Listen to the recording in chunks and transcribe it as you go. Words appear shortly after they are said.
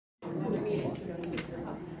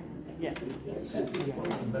Yeah.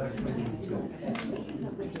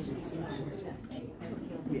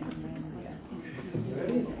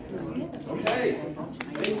 Okay,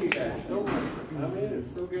 thank you guys so much for coming.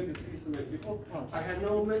 It's so good to see so many people. I had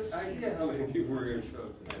no idea how many people were going to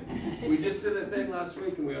show tonight. We just did a thing last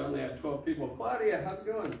week and we only had 12 people. Claudia, how's it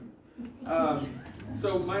going?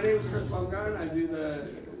 So my name is Chris Baumgarten. I do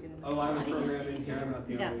a lot of programming here. I'm not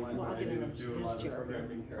the only one, but I do a lot of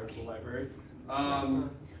programming here at the library.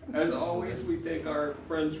 As always, we thank our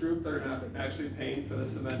friends group. They're not actually paying for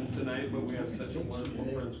this event tonight, but we have such a wonderful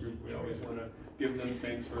friends group. We always want to give them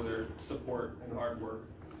thanks for their support and hard work.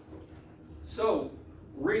 So,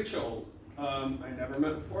 Rachel, I never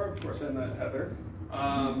met before. Of course, I met Heather.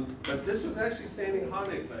 But this was actually Sandy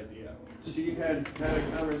Honig's idea. She had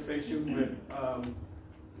a conversation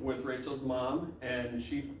with Rachel's mom, and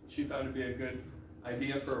she thought it'd be a good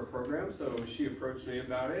idea for a program. So she approached me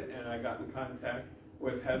about it, and I got in contact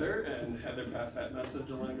with Heather, and Heather passed that message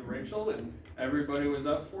along to Rachel, and everybody was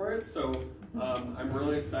up for it. So I'm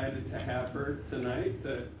really excited to have her tonight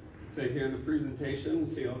to hear the presentation and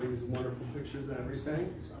see all these wonderful pictures and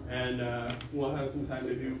everything. And we'll have some time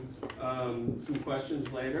to do some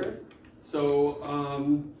questions later. So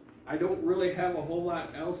I don't really have a whole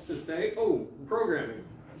lot else to say. Oh, programming.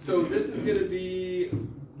 So this is going to be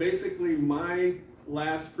basically my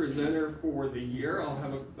last presenter for the year. I'll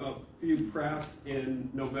have a few crafts in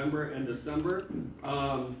November and December.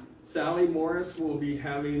 Sally Morris will be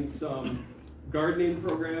having some gardening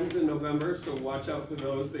programs in November, so watch out for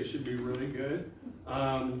those. They should be really good.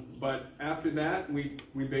 But after that, we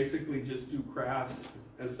basically just do crafts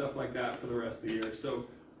and stuff like that for the rest of the year. So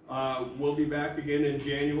we'll be back again in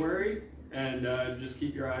January, and just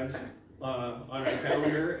keep your eyes on our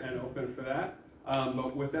calendar and open for that.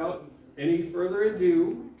 But without any further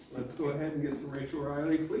ado, let's go ahead and get to Rachel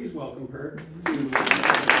Riley. Please welcome her to.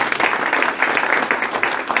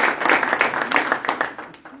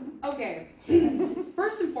 Okay,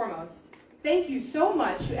 first and foremost, thank you so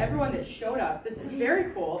much to everyone that showed up. This is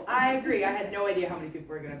very cool. I agree. I had no idea how many people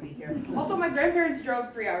were going to be here. Also, my grandparents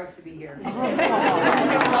drove 3 hours to be here. It's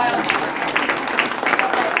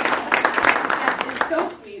so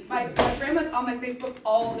sweet. My grandma's on my Facebook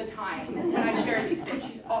all the time when I share these things.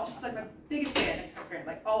 She's like my biggest fan. It's my parent,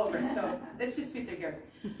 like all over it. So it's just sweet they're here.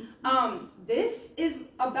 This is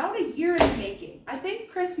about a year in the making. I think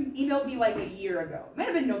Chris emailed me like a year ago. It might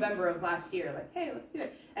have been November of last year. Like, hey, let's do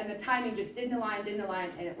it. And the timing just didn't align,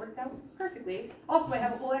 and it worked out perfectly. Also, I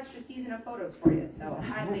have a whole extra season of photos for you, so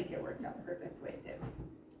I think it worked out the perfect way it did.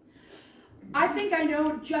 I think I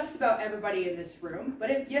know just about everybody in this room,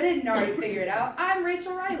 but if you didn't already figure it out, I'm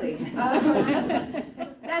Rachel Riley.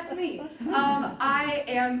 That's me. I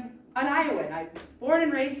am an Iowan. I'm born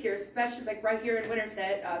and raised here, especially like right here in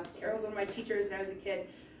Winterset. Carol was one of my teachers when I was a kid.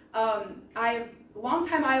 I'm a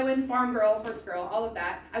longtime Iowan, farm girl, horse girl, all of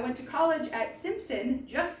that. I went to college at Simpson,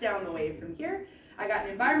 just down the way from here. I got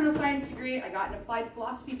an environmental science degree. I got an applied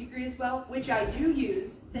philosophy degree as well, which I do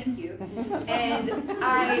use. Thank you. And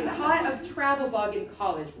I caught a travel bug in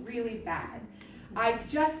college, really bad. I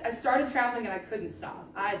started traveling and I couldn't stop.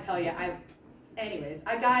 I tell you, anyways,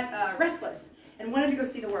 I got restless and wanted to go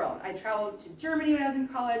see the world. I traveled to Germany when I was in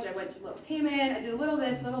college. I went to Little Cayman. I did a little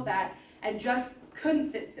this, little that, and just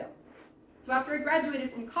couldn't sit still. So after I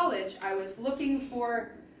graduated from college, I was looking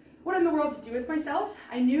for what in the world to do with myself.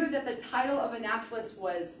 I knew that the title of a naturalist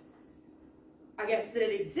was, I guess, that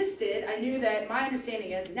it existed. I knew that my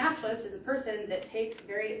understanding is a naturalist is a person that takes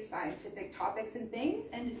very scientific topics and things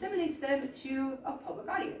and disseminates them to a public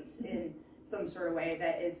audience in some sort of way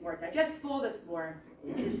that is more digestible, that's more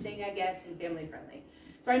interesting, I guess, and family friendly.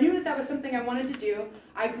 So I knew that that was something I wanted to do.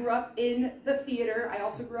 I grew up in the theater. I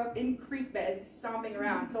also grew up in creek beds, stomping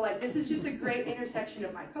around. So like, this is just a great intersection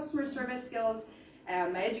of my customer service skills,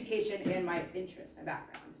 my education, and my interest, my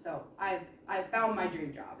background. So I've found my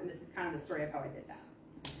dream job, and this is kind of the story of how I did that.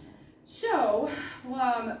 So,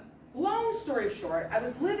 long story short, I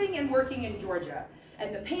was living and working in Georgia,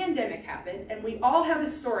 and the pandemic happened, and we all have a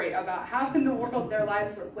story about how in the world their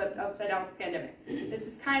lives were flipped upside down with the pandemic. This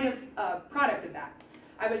is kind of a product of that.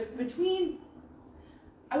 I went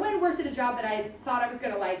and worked at a job that I thought I was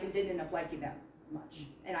going to like and didn't end up liking that much.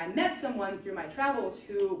 And I met someone through my travels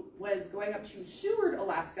who was going up to Seward,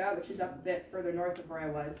 Alaska, which is up a bit further north of where I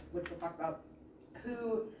was, which we'll talk about,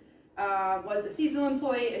 who was a seasonal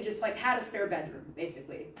employee and just like had a spare bedroom,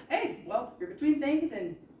 basically. Hey, well, you're between things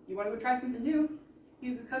and you want to go try something new,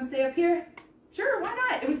 you could come stay up here. Sure, why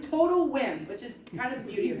not? It was total whim, which is kind of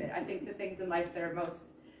the beauty of it. I think the things in life that are most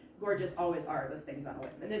gorgeous always are those things on a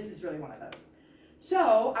whim, and this is really one of those.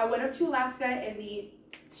 So I went up to Alaska in the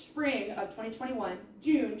spring of 2021,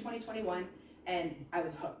 June 2021, and I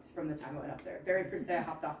was hooked from the time I went up there. Very first day I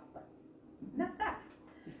hopped off the plane. And that's that.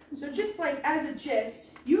 So just like as a gist,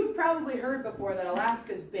 you've probably heard before that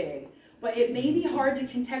Alaska's big, but it may be hard to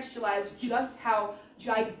contextualize just how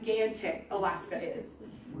gigantic Alaska is.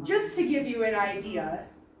 Just to give you an idea,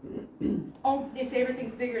 oh, they say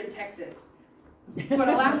everything's bigger in Texas, but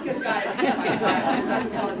Alaska's got it.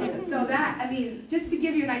 I'm telling you. So that, I mean, just to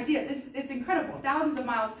give you an idea, it's incredible. Thousands of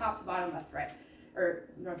miles top to bottom, left, right, or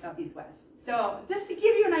north, south, east, west. So just to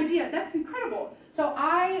give you an idea, that's incredible. So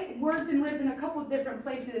I worked and lived in a couple of different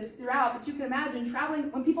places throughout, but you can imagine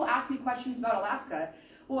traveling, when people ask me questions about Alaska,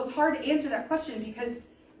 well, it's hard to answer that question because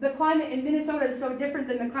the climate in Minnesota is so different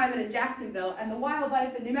than the climate in Jacksonville, and the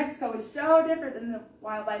wildlife in New Mexico is so different than the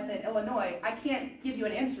wildlife in Illinois. I can't give you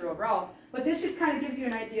an answer overall, but this just kind of gives you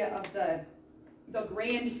an idea of the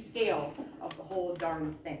grand scale of the whole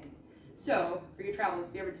darn thing. So, for your travels,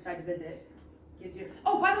 if you ever decide to visit, gives you.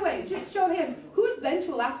 Oh, by the way, just show hands. Who's been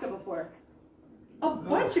to Alaska before? A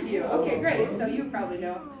bunch of you. Okay, great. So you probably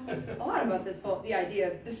know a lot about this the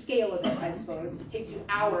idea of the scale of it, I suppose. It takes you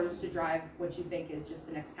hours to drive what you think is just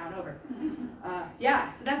the next town over.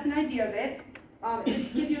 Yeah, so that's an idea of it.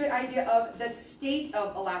 Just to give you an idea of the state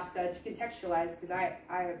of Alaska to contextualize, because I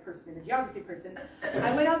personally am a geography person.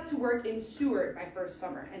 I went up to work in Seward my first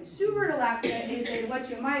summer, and Seward, Alaska is in what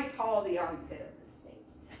you might call the armpit of the state.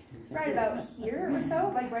 It's right about here or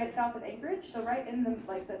so, like right south of Anchorage, so right in the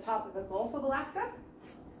top of the Gulf of Alaska.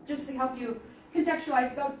 Just to help you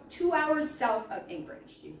contextualize, about 2 hours south of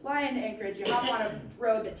Anchorage. You fly into Anchorage, you hop on a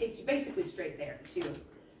road that takes you basically straight there to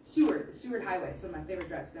Seward, the Seward Highway. It's one of my favorite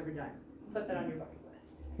drives I've ever done. Put that on your bucket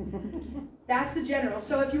list. That's the general.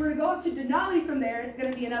 So if you were to go up to Denali from there, it's going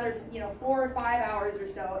to be another 4 or 5 hours or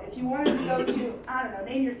so. If you wanted to go to, I don't know,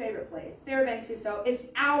 name your favorite place, Fairbanks or so, it's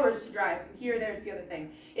hours to drive from here, there's the other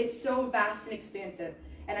thing. It's so vast and expansive.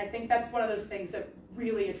 And I think that's one of those things that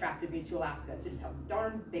really attracted me to Alaska, just how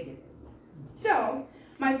darn big it is. So,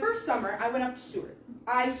 my first summer, I went up to Seward.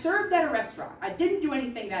 I served at a restaurant. I didn't do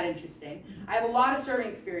anything that interesting. I have a lot of serving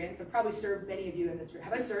experience. I've probably served many of you in this room.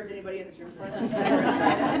 Have I served anybody in this room before?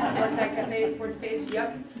 Sportside Cafe, Sports Page,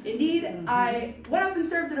 yep. Indeed, I went up and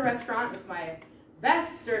served at a restaurant with my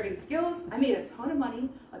best serving skills. I made a ton of money,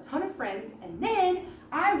 a ton of friends, and then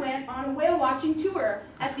I went on a whale watching tour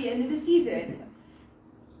at the end of the season.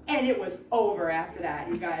 And it was over after that,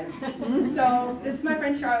 you guys. So this is my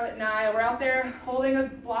friend Charlotte and I. We're out there holding a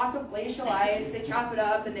block of glacial ice. They chop it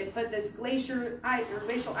up and they put this glacial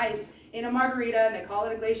ice in a margarita, and they call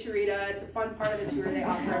it a glacierita. It's a fun part of the tour they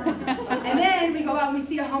offer. And then we go out and we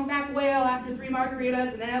see a humpback whale after 3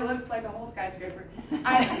 margaritas, and then it looks like a whole skyscraper.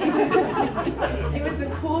 It was the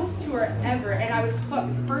coolest tour ever, and I was hooked. It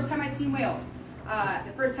was the first time I'd seen whales.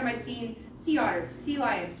 The first time I'd seen sea otters, sea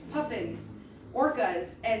lions, puffins, orcas,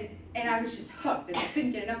 and I was just hooked, and I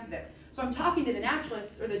couldn't get enough of it. So I'm talking to the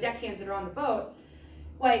naturalists, or the deckhands that are on the boat,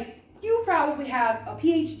 like, you probably have a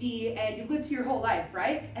PhD and you've lived here your whole life,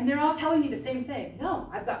 right? And they're all telling me the same thing. No,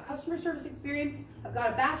 I've got customer service experience, I've got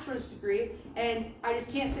a bachelor's degree, and I just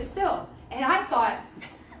can't sit still. And I thought,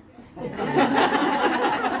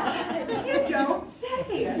 you don't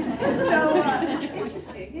say. So,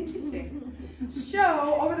 interesting.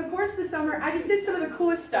 So, over the course of the summer, I just did some of the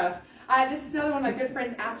coolest stuff. This is another one of my good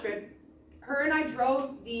friends, Astrid. Her and I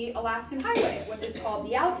drove the Alaskan Highway, what is called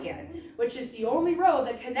the Alaskan, which is the only road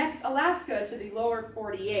that connects Alaska to the lower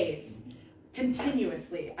 48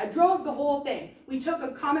 continuously. I drove the whole thing. We took a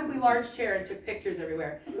comically large chair and took pictures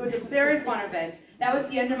everywhere. It was a very fun event. That was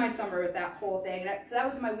the end of my summer with that whole thing. So that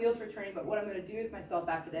was when my wheels were turning, but what I'm going to do with myself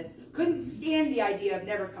after this, couldn't stand the idea of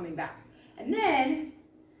never coming back. And then,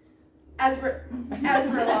 as we're along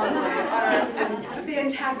the way, on our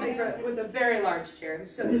fantastic road with a very large chair.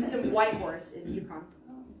 So this is in Whitehorse in Yukon.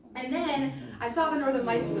 And then I saw the Northern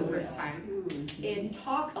Lights for the first time in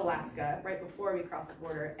Tok, Alaska, right before we crossed the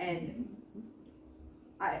border, and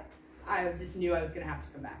I just knew I was going to have to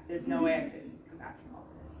come back. There's no way I could come back from all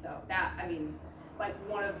of this. So that, I mean, like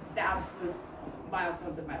one of the absolute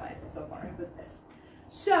milestones of my life so far was this.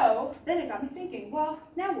 So then it got me thinking, well,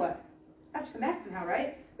 now what? I have to come back somehow,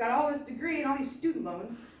 right? Got all this degree and all these student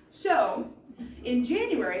loans. So in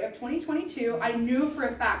January of 2022, I knew for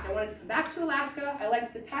a fact I wanted to come back to Alaska. I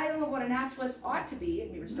liked the title of what a naturalist ought to be,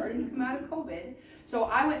 and we were starting to come out of COVID. So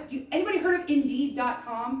I went, anybody heard of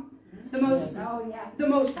Indeed.com? The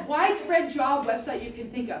most widespread job website you can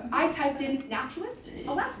think of. I typed in naturalist,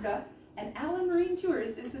 Alaska, and Allen Marine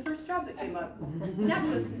Tours is the first job that came up.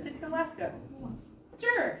 Naturalist in Sitka, Alaska.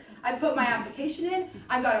 Sure. I put my application in,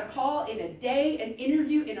 I got a call in a day, an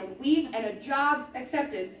interview in a week, and a job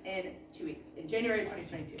acceptance in 2 weeks, in January of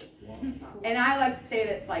 2022. Wow. And I like to say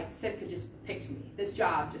that like Sitka just picked me. This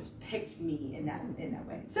job just picked me in that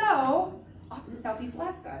way. So off to Southeast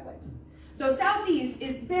Alaska I went. So Southeast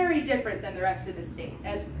is very different than the rest of the state.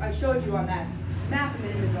 As I showed you on that map a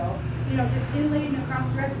minute ago, you know, just inlaid across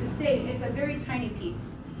the rest of the state, it's a very tiny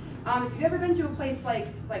piece. If you've ever been to a place like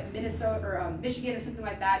Minnesota or Michigan or something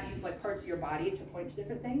like that, you use like parts of your body to point to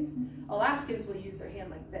different things. Alaskans will use their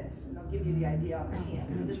hand like this, and they'll give you the idea on their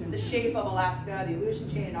hand. So this is the shape of Alaska, the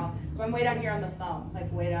Aleutian chain and all. So I'm way down here on the thumb,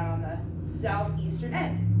 like way down on the southeastern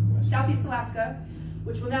end. Southeast Alaska,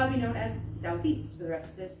 which will now be known as Southeast for the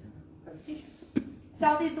rest of this presentation.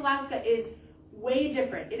 Southeast Alaska is way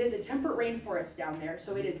different. It is a temperate rainforest down there,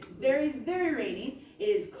 so it is very, very rainy. It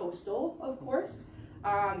is coastal, of course.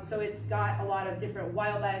 So it's got a lot of different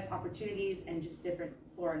wildlife opportunities and just different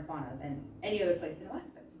flora and fauna than any other place in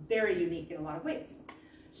Alaska. It's very unique in a lot of ways.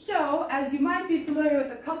 So, as you might be familiar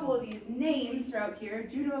with a couple of these names throughout here,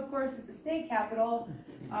 Juneau, of course, is the state capital.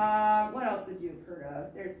 What else would you have heard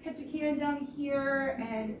of? There's Ketchikan down here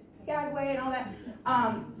and Skagway and all that.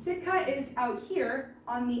 Sitka is out here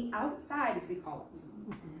on the outside, as we call it.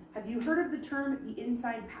 Have you heard of the term the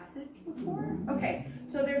Inside Passage before? Okay,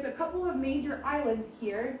 so there's a couple of major islands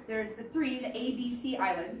here. There's the three, the ABC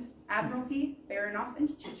Islands, Admiralty, Baranof, and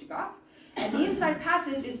Chichagof. And the Inside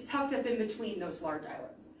Passage is tucked up in between those large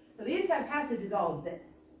islands. So the Inside Passage is all of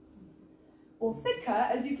this. Well, Sitka,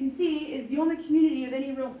 as you can see, is the only community of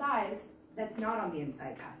any real size that's not on the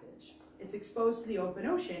Inside Passage. It's exposed to the open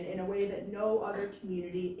ocean in a way that no other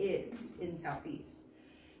community is in Southeast.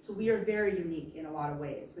 So we are very unique in a lot of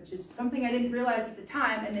ways, which is something I didn't realize at the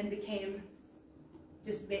time and then became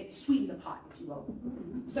just sweeten the pot, if you will.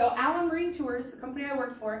 So Allen Marine Tours, the company I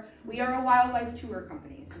work for, we are a wildlife tour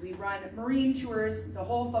company. So we run marine tours. The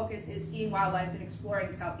whole focus is seeing wildlife and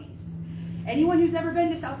exploring Southeast. Anyone who's ever been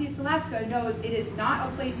to Southeast Alaska knows it is not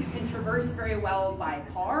a place you can traverse very well by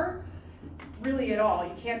car, really at all.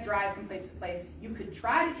 You can't drive from place to place. You could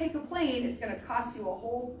try to take a plane. It's going to cost you a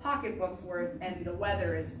whole pocketbook's worth, and the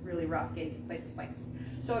weather is really rough getting from place to place.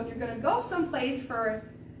 So if you're going to go someplace for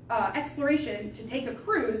exploration to take a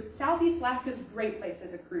cruise, Southeast Alaska is a great place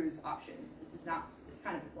as a cruise option. This is not, it's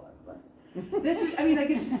kind of a plug, but this is, I mean, like,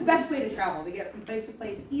 it's just the best way to travel, to get from place to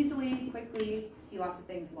place easily, quickly, see lots of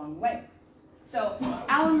things along the way. So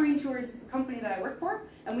Allen Marine Tours is the company that I work for,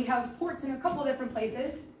 and we have ports in a couple different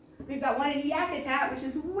places. We've got one in Yakutat, which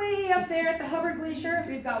is way up there at the Hubbard Glacier.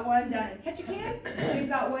 We've got one down in Ketchikan. We've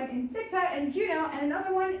got one in Sitka and Juneau, and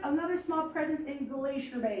another small presence in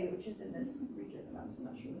Glacier Bay, which is in this region. I'm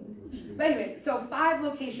not sure. But anyways, so 5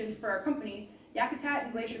 locations for our company. Yakutat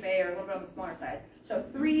and Glacier Bay are a little bit on the smaller side. So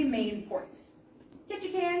 3 main ports: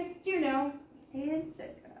 Ketchikan, Juneau, and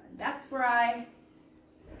Sitka. And that's where I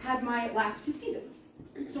had my last 2 seasons.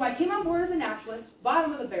 So I came on board as a naturalist,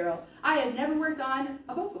 bottom of the barrel. I had never worked on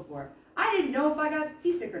a boat before. I didn't know if I got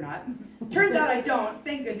seasick or not. Turns out I don't,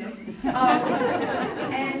 thank goodness.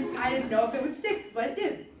 And I didn't know if it would stick, but it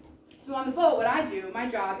did. So on the boat, what I do, my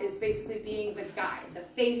job is basically being the guide, the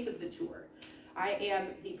face of the tour. I am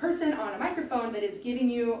the person on a microphone that is giving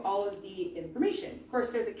you all of the information. Of course,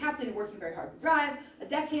 there's a captain working very hard to drive, a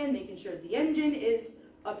deckhand making sure the engine is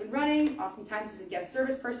up and running. Oftentimes there's a guest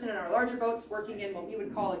service person in our larger boats working in what we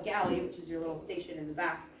would call a galley, which is your little station in the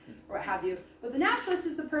back, or what have you. But the naturalist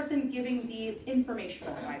is the person giving the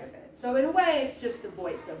informational side of it. So in a way, it's just the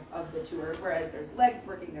voice of the tour, whereas there's legs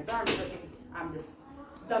working, there's arms working. I'm just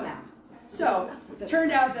the map. So it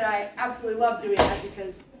turned out that I absolutely love doing that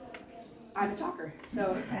because I'm a talker.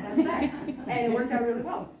 So that's that. And it worked out really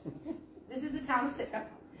well. This is the town of Sitka.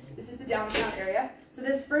 This is the downtown area. So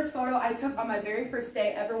this first photo I took on my very first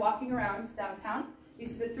day ever walking around downtown. You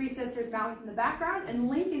see the Three Sisters Mountains in the background, and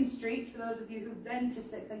Lincoln Street, for those of you who've been to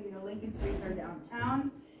Sitka, you know Lincoln Street is our downtown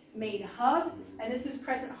main hub, and this is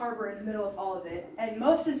Crescent Harbor in the middle of all of it. And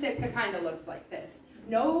most of Sitka kind of looks like this.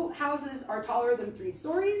 No houses are taller than 3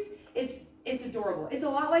 stories. It's adorable. It's a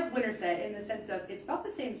lot like Winterset in the sense of it's about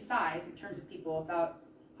the same size in terms of people. About,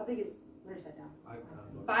 how big is Winterset now?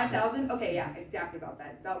 5,000? Okay, yeah, exactly about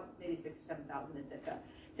that. It's about maybe 6,000 or 7,000 in Sitka.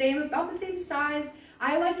 About the same size.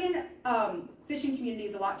 I liken fishing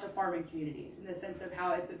communities a lot to farming communities in the sense of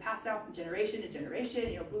how it's been passed down from generation to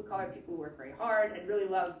generation. You know, blue-collar people who work very hard and really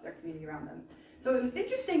love their community around them. So it was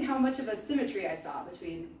interesting how much of a symmetry I saw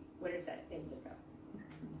between Winterset and Sitka.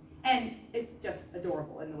 And it's just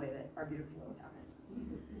adorable in the way that our beautiful little town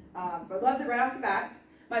is. So I loved it right off the bat.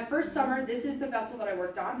 My first summer, this is the vessel that I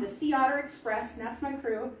worked on, the Sea Otter Express, and that's my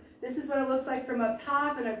crew. This is what it looks like from up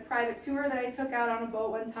top in a private tour that I took out on a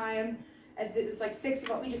boat one time. And it was like 6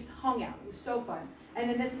 of us. We just hung out. It was so fun. And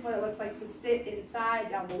then this is what it looks like to sit inside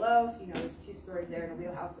down below. So you know there's 2 stories there and a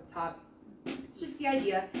wheelhouse up top. It's just the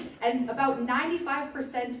idea. And about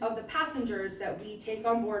 95% of the passengers that we take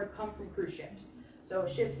on board come from cruise ships. So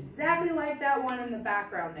ships exactly like that one in the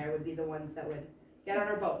background there would be the ones that would get on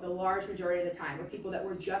our boat the large majority of the time, or people that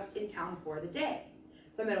were just in town for the day.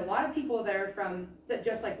 So I met a lot of people there from,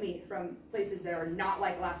 just like me, from places that are not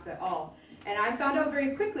like Alaska at all. And I found out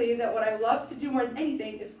very quickly that what I love to do more than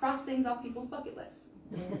anything is cross things off people's bucket lists.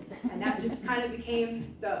 And that just kind of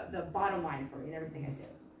became the bottom line for me in everything I did.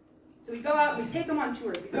 So we go out, we take them on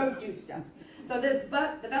tours, we go do stuff. So the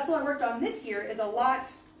vessel I worked on this year is a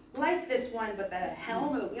lot like this one, but the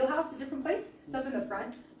helm or the wheelhouse is a different place. It's up in the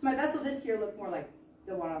front. So my vessel this year looked more like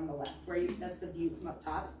the one on the left, where that's the view from up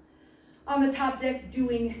top. On the top deck,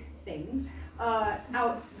 doing things,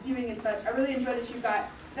 out viewing and such. I really enjoy that you've got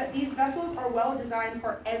that these vessels are well designed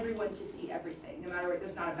for everyone to see everything, no matter what.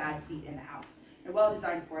 There's not a bad seat in the house. They're well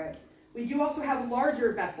designed for it. We do also have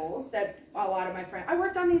larger vessels that a lot of my friends, I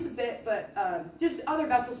worked on these a bit, but just other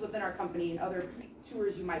vessels within our company and other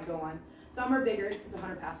tours you might go on. Some are bigger. This is a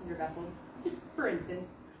 100-passenger vessel, just for instance,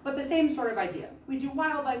 but the same sort of idea. We do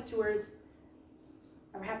wildlife tours,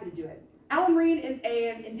 and we're happy to do it. Allen Marine is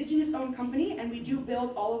an indigenous-owned company, and we do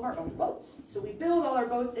build all of our own boats. So we build all our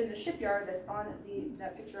boats in the shipyard that's on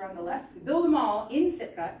that picture on the left. We build them all in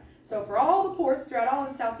Sitka. So for all the ports throughout all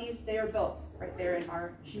of Southeast, they are built right there in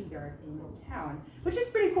our shipyard in town, which is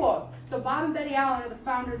pretty cool. So Bob and Betty Allen are the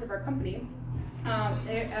founders of our company.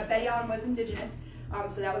 Betty Allen was indigenous,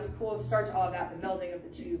 so that was a cool start to all of that, the melding of the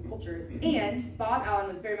 2 cultures. And Bob Allen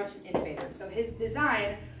was very much an innovator. So his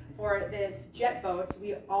design for this jet boats,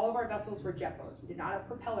 all of our vessels were jet boats. We did not have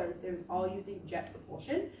propellers. It was all using jet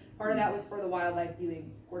propulsion. Part of that was for the wildlife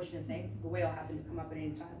viewing portion of things. If a whale happened to come up at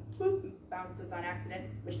any time, boop, bounce us on accident,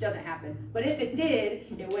 which doesn't happen. But if it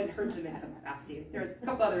did, it wouldn't hurt them in some capacity. There's a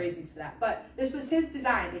couple other reasons for that. But this was his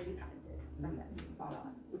design that he patented from this,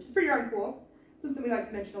 which is pretty darn cool. Something we like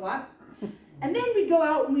to mention a lot. And then we'd go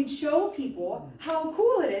out and we'd show people how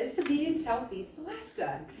cool it is to be in Southeast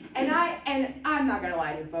Alaska. And I'm not gonna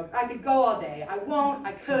lie to you folks, I could go all day. I won't,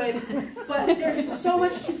 I could, but there's just so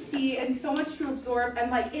much to see and so much to absorb.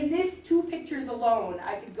 And like in these 2 pictures alone,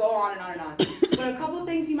 I could go on and on and on. But a couple of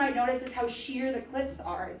things you might notice is how sheer the cliffs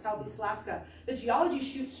are in Southeast Alaska. The geology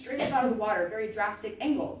shoots straight up out of the water, very drastic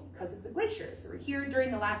angles because of the glaciers that were here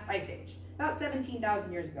during the last ice age, about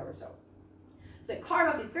 17,000 years ago or so. They carve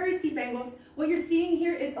out these very steep angles. What you're seeing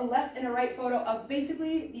here is a left and a right photo of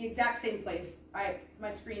basically the exact same place.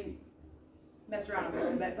 My screen messed around a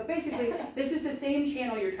little bit, but basically this is the same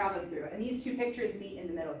channel you're traveling through, and these 2 pictures meet in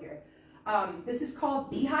the middle here. This is called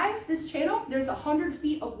Beehive, this channel. There's 100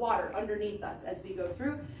 feet of water underneath us as we go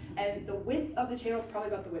through, and the width of the channel is probably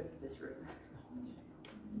about the width of this room.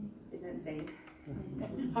 Isn't that insane?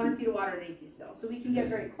 100 feet of water underneath you still. So we can get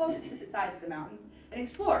very close to the sides of the mountains and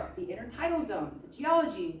explore the intertidal zone, the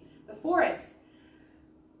geology, the forest.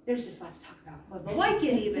 There's just lots to talk about. Well, the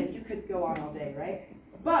lichen even, you could go on all day, right?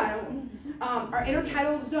 But our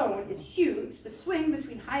intertidal zone is huge. The swing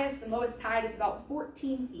between highest and lowest tide is about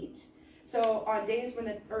 14 feet. So on days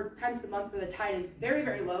or times of the month where the tide is very,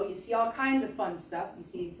 very low, you see all kinds of fun stuff. You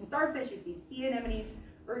see starfish, you see sea anemones,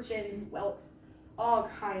 urchins, whelks, all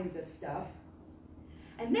kinds of stuff.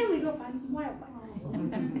 And then we go find some wildlife.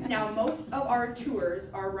 Now, most of our tours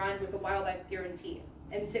are run with a wildlife guarantee,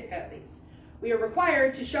 in Sitka at least. We are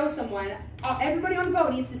required to show someone, everybody on the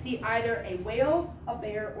boat needs to see either a whale, a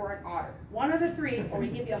bear, or an otter. One of the 3, or we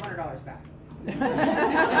give you $100 back. We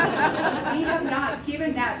have not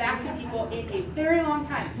given that back to people in a very long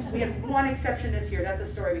time. We had 1 exception this year. That's a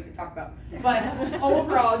story we could talk about. But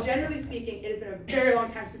overall, generally speaking, it has been a very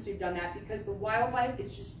long time since we've done that because the wildlife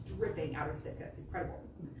is just dripping out of Sitka. It's incredible.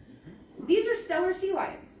 These are stellar sea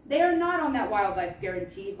lions. They are not on that wildlife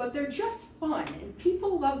guarantee, but they're just fun, and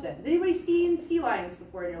people love them. Has anybody seen sea lions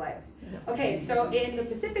before in your life? Okay, so in the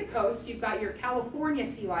Pacific coast, you've got your California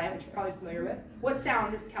sea lion, which you're probably familiar with. What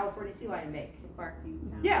sound does the California sea lion make? It's a barking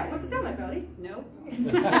sound. Yeah, what's it sound like, Melody? Nope.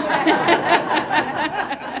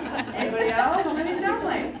 Anybody else? What does it sound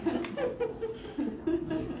like?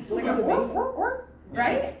 Like a whoop,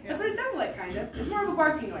 right? That's what it sounds like, kind of. It's more of a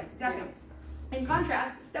barking noise, exactly. In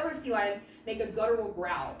contrast, stellar sea lions make a guttural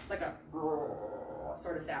growl. It's like a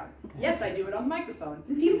sort of sound. Yes, I do it on the microphone.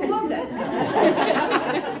 People love this.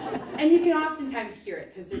 And you can oftentimes hear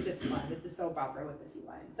it because they're just fun. It's a soap opera with the sea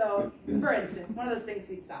lion. So, for instance, one of those things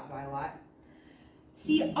we'd stop by a lot.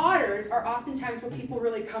 Sea otters are oftentimes what people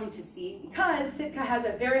really come to see because Sitka has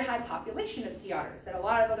a very high population of sea otters that a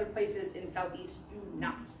lot of other places in Southeast do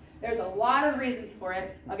not. There's a lot of reasons for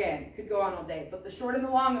it. Again, could go on all day, but the short and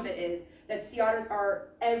the long of it is that sea otters are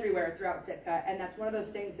everywhere throughout Sitka, and that's one of those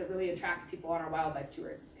things that really attracts people on our wildlife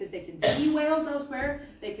tours, because they can see whales elsewhere,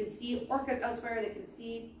 they can see orcas elsewhere, they can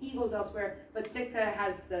see eagles elsewhere, but Sitka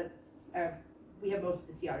has we have most of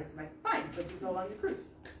the sea otters you might find because you go along the cruise.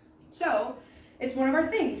 So it's one of our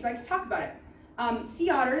things. We like to talk about it. Sea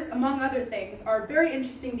otters, among other things, are very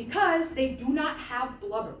interesting because they do not have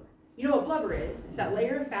blubber. You know what blubber is? It's that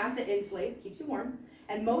layer of fat that insulates, keeps you warm,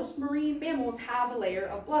 and most marine mammals have a layer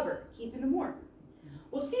of blubber, keeping them warm.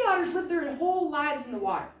 Well, sea otters live their whole lives in the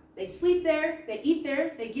water. They sleep there, they eat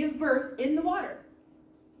there, they give birth in the water.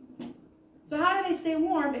 So how do they stay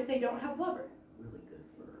warm if they don't have blubber? Really good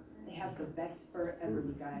fur. They have the best fur ever,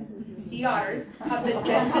 you guys. Sea otters have the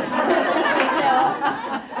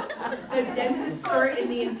densest fur in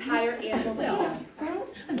the entire animal kingdom.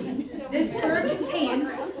 This fur contains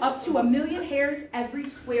up to 1 million hairs every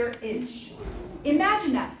square inch.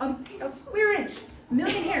 Imagine that, a square inch, 1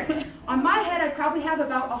 million hairs. On my head, I probably have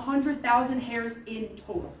about 100,000 hairs in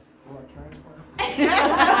total. They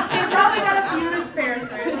probably got a few to spare,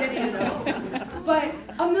 so I didn't even know. But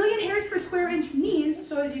 1 million hairs per square inch means,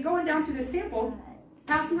 so if you're going down through the sample,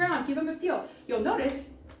 pass them around, give them a feel. You'll notice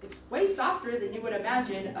it's way softer than you would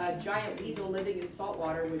imagine a giant weasel living in salt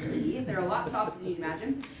water would be. They're a lot softer than you'd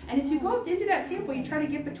imagine. And if you go into that sample, you try to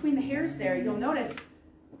get between the hairs there, you'll notice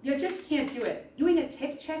you just can't do it. Doing a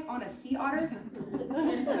tick check on a sea otter,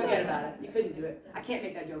 forget about it. You couldn't do it. I can't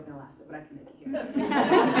make that joke in Alaska, but I can make it here.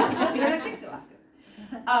 You don't have ticks in Alaska.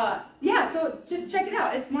 Yeah, so just check it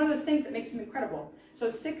out. It's one of those things that makes them incredible. So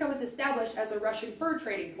Sitka was established as a Russian fur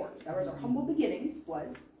trading port. That was our humble beginnings,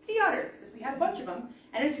 was sea otters, because we had a bunch of them.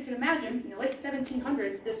 And as you can imagine, in the late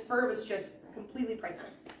 1700s, this fur was just completely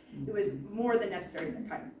priceless. It was more than necessary at the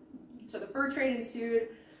time. So the fur trade ensued.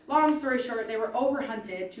 Long story short, they were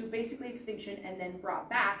overhunted to basically extinction and then brought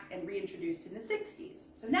back and reintroduced in the 60s.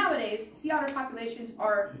 So nowadays, sea otter populations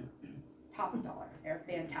are top of dollar. They're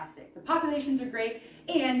fantastic. The populations are great,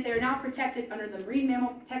 and they're now protected under the Marine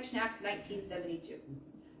Mammal Protection Act 1972.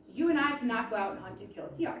 So you and I cannot go out and hunt and kill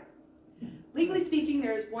a sea otter. Legally speaking,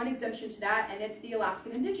 there is one exemption to that, and it's the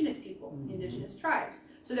Alaskan indigenous people, indigenous tribes.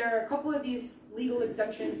 So there are a couple of these legal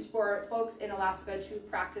exemptions for folks in Alaska to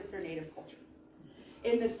practice their native culture.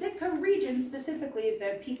 In the Sitka region specifically,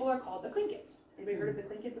 the people are called the Tlinkits. Anybody heard of the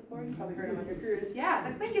Tlingit before? You probably heard them on your cruise. Yeah,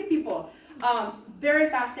 the Tlingit people. Very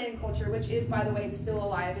fascinating culture, which is, by the way, still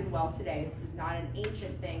alive and well today. This is not an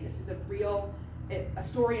ancient thing. This is a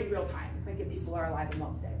story in real time. The Tlingit people are alive and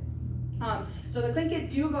well today. So the Tlingit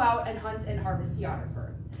do go out and hunt and harvest sea otter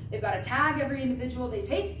fur. They've got to tag every individual they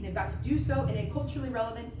take, and they've got to do so in a culturally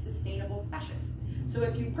relevant, sustainable fashion. So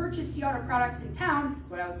if you purchase sea otter products in town, this is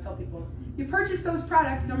what I always tell people, you purchase those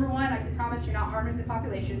products, number one, I can promise you're not harming the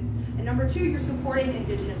populations, and number two, you're supporting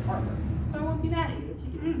indigenous artwork. So I won't be mad at you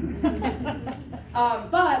if you do.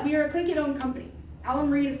 But we are a Tlingit-owned company. Alan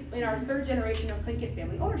Marine is in our 3rd generation of Tlingit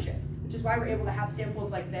family ownership, which is why we're able to have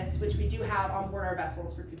samples like this, which we do have on board our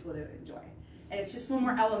vessels for people to enjoy. And it's just one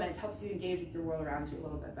more element, helps you engage with the world around you a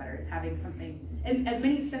little bit better. It's having something, and as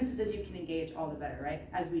many senses as you can engage, all the better, right?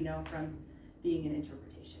 As we know from being an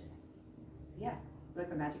interpretation. So yeah, like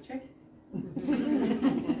a magic trick.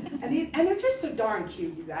 and they're just so darn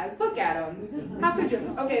cute, you guys. Look at them. How could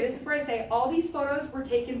you? Okay, this is where I say all these photos were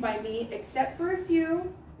taken by me, except for a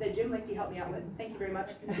few that Jim Lichty helped me out with. Thank you very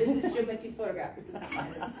much. This is Jim Lichty's photograph. This is not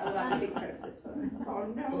mine. I will not take credit for this photo. Oh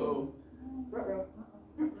no. Ruh-roh.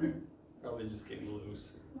 Probably just getting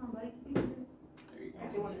loose. Come on, buddy. There you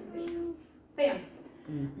go. Bam.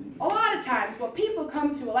 A lot of times, what people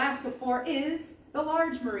come to Alaska for is the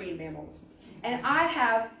large marine mammals. And I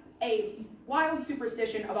have a wild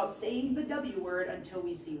superstition about saying the W word until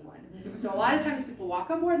we see one. So a lot of times people walk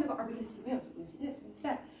on board and they go, are we going to see whales? Are we going to see this? Are we going to see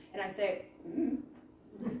that? And I say,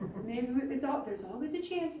 maybe there's always a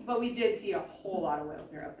chance. But we did see a whole lot of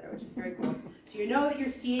whales near up there, which is very cool. So you know that you're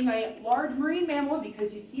seeing a large marine mammal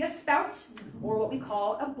because you see a spout, or what we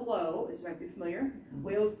call a blow, as you might be familiar.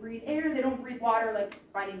 Whales breathe air, they don't breathe water, like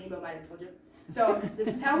Finding Nemo might have told you. So this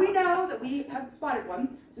is how we know that we have spotted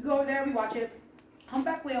one. We go over there, we watch it.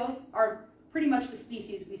 Humpback whales are pretty much the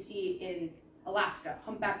species we see in Alaska.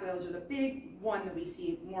 Humpback whales are the big one that we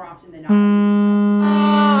see more often than not.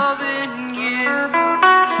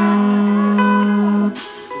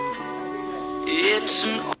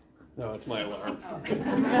 No, it's my alarm.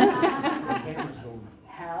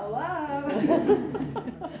 Hello.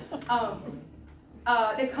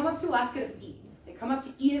 They come up to Alaska to feed. They come up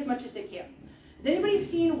to eat as much as they can. Has anybody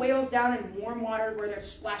seen whales down in warm water where they're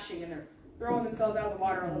splashing and they're throwing themselves out of the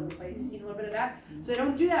water all over the place? You've seen a little bit of that? So they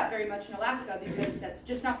don't do that very much in Alaska because that's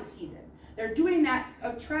just not the season. They're doing that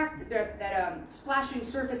splashing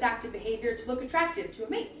surface active behavior to look attractive to a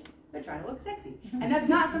mate. They're trying to look sexy. And that's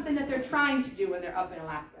not something that they're trying to do when they're up in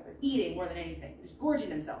Alaska. They're eating more than anything. They're just gorging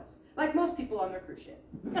themselves, like most people on their cruise ship.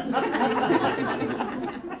 And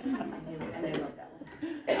they wrote that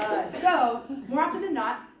one. So, more often than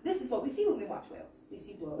not, this is what we see when we watch whales. We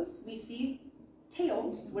see blows, we see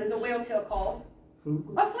tails. What is a whale tail called?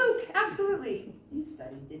 Fluke. A fluke, absolutely. You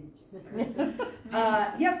studied, didn't you?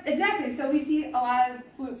 Yep, exactly. So we see a lot of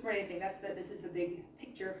flukes for anything. This is the big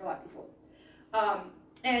picture for a lot of people.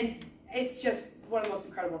 And it's just one of the most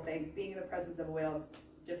incredible things. Being in the presence of a whale is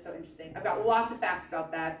just so interesting. I've got lots of facts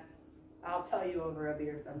about that. I'll tell you over a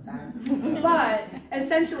beer sometime. But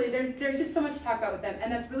essentially, there's just so much to talk about with them.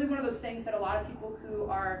 And that's really one of those things that a lot of people who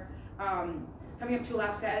are coming up to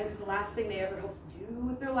Alaska as the last thing they ever hope to do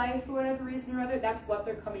with their life for whatever reason or other, that's what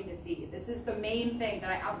they're coming to see. This is the main thing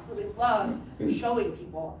that I absolutely love showing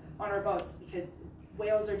people on our boats, because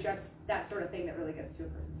whales are just that sort of thing that really gets to a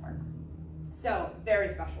person's heart. So, very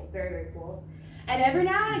special, very, very cool. And every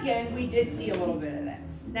now and again, we did see a little bit of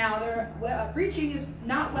this. Now, breaching is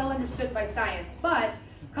not well understood by science, but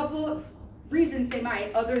a couple of reasons they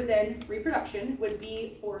might, other than reproduction, would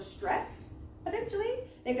be for stress, eventually.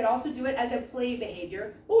 They could also do it as a play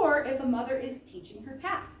behavior, or if a mother is teaching her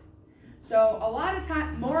calf. So a lot of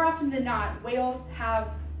time, more often than not, whales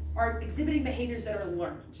are exhibiting behaviors that are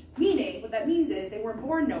learned. Meaning, what that means is they weren't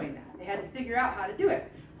born knowing that. They had to figure out how to do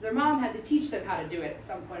it. So their mom had to teach them how to do it at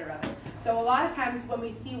some point or other. So a lot of times when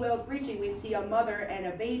we see whales breaching, we'd see a mother and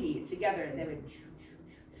a baby together, and they would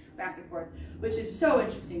back and forth, which is so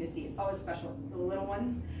interesting to see. It's always special. The little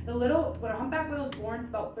ones. When a humpback whale is born, it's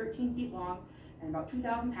about 13 feet long and about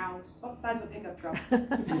 2,000 pounds. It's about the size of a pickup truck,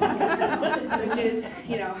 which is,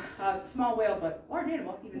 a small whale, but large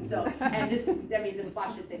animal, even still. And the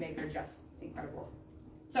splashes they make are just incredible.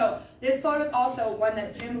 So this photo is also one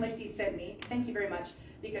that Jim Lichty sent me. Thank you very much.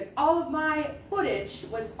 Because all of my footage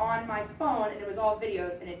was on my phone, and it was all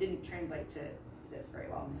videos, and it didn't translate to this very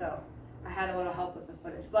well. So I had a little help with the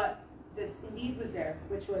footage. But this indeed was there,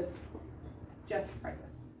 which was just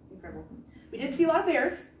priceless. Incredible. We did see a lot of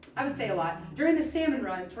bears. I would say a lot. During the salmon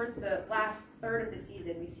run, towards the last third of the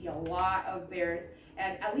season, we see a lot of bears.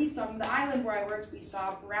 And at least on the island where I worked, we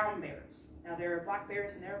saw brown bears. Now, there are black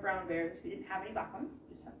bears and there are brown bears. We didn't have any black ones,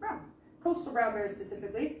 we just have brown. Coastal brown bears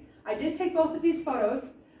specifically. I did take both of these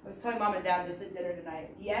photos. I was telling Mom and Dad this at dinner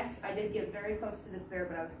tonight. Yes, I did get very close to this bear,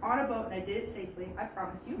 but I was on a boat and I did it safely, I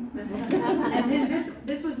promise you. And then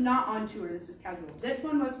this was not on tour, this was casual. This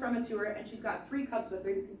one was from a tour, and she's got 3 cubs with her.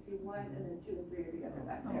 You can see 1 and then 2 and 3 are together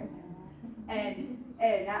back there.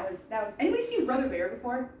 And that was, anybody seen Brother Bear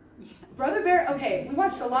before? Yes. Brother Bear, okay, we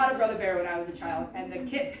watched a lot of Brother Bear when I was a child, and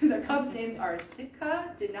the cubs' names are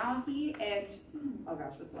Sitka, Denahi, and, oh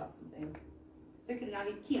gosh, what's the last one's name? Sitka,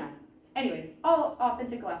 Denahi, Kenai. Anyways, all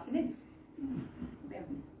authentic Alaskan names.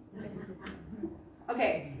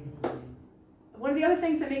 Okay, one of the other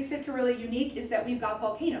things that makes Sitka really unique is that we've got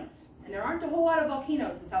volcanoes. And there aren't a whole lot of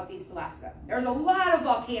volcanoes in southeast Alaska. There's a lot of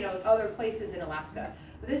volcanoes other places in Alaska.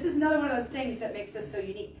 But this is another one of those things that makes us so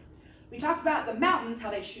unique. We talked about the mountains, how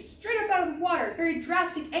they shoot straight up out of the water at very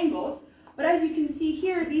drastic angles. But as you can see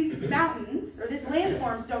here, these mountains, or these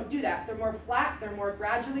landforms, don't do that. They're more flat, they're more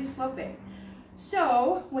gradually sloping.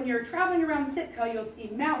 So, when you're traveling around Sitka, you'll see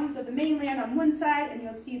mountains of the mainland on one side, and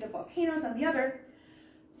you'll see the volcanoes on the other.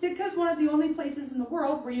 Sitka is one of the only places in the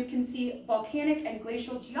world where you can see volcanic and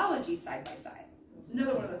glacial geology side by side. It's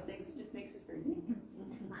another one of those things that just makes us very unique.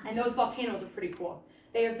 And those volcanoes are pretty cool.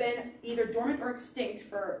 They have been either dormant or extinct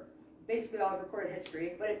for basically all of recorded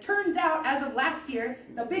history, but it turns out, as of last year,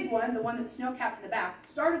 the big one, the one that's snow-capped in the back,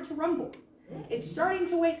 started to rumble. It's starting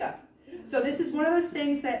to wake up. So this is one of those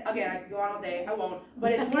things that, again, I could go on all day, I won't,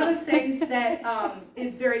 but it's one of those things that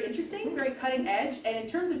is very interesting, very cutting edge, and in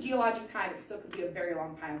terms of geologic time, it still could be a very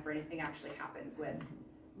long time before anything actually happens with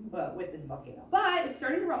this volcano. But it's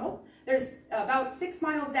starting to rumble. There's about 6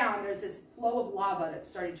 miles down, there's this flow of lava that's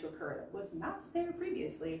starting to occur that was not there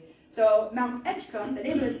previously. So Mount Edgecombe, the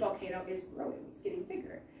name of this volcano, is growing. It's getting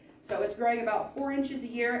bigger. So it's growing about 4 inches a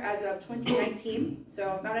year as of 2019.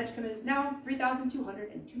 So Mount Edgecombe is now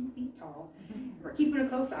 3,202 feet tall. We're keeping a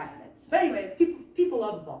close eye on it. But anyways, people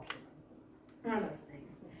love the volcano. One of those things.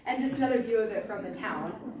 And just another view of it from the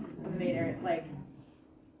town, from the main area. Like,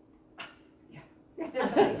 yeah,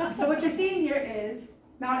 there's something. So what you're seeing here is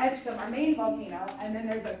Mount Edgecombe, our main volcano, and then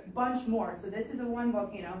there's a bunch more. So this is one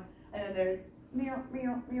volcano, and then there's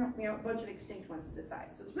a bunch of extinct ones to the side.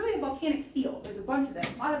 So it's really a volcanic field. There's a bunch of them.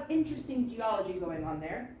 A lot of interesting geology going on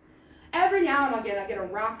there. Every now and again, I get a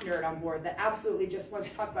rock nerd on board that absolutely just wants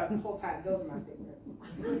to talk about it the whole time. Those are my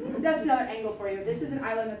favorite. That's another angle for you. This is an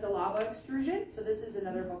island that's a lava extrusion. So this is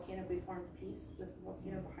another volcanically formed piece with the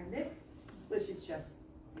volcano behind it, which is just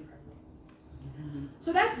incredible.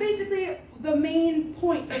 So that's basically the main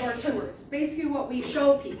point of our tours. It's basically what we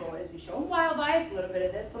show people is we show them wildlife, a little bit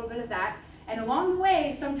of this, a little bit of that. And along the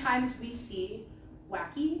way, sometimes we see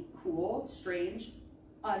wacky, cool, strange,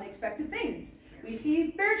 unexpected things. We see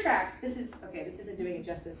bear tracks. This isn't doing it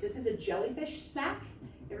justice. This is a jellyfish smack.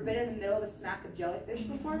 You ever been in the middle of a smack of jellyfish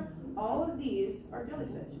before? All of these are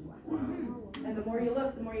jellyfish. Wow. And the more you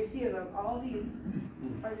look, the more you see of them. All of these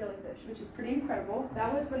are jellyfish, which is pretty incredible.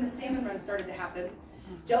 That was when the salmon run started to happen.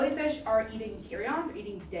 Jellyfish are eating carrion, they're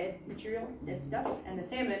eating dead material, dead stuff, and the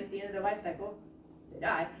salmon, at the end of their life cycle, they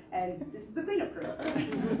die, and this is the cleanup crew.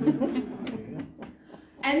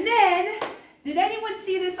 And then, did anyone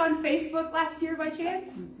see this on Facebook last year by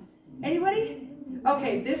chance? Anybody?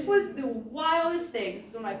 Okay, this was the wildest thing. This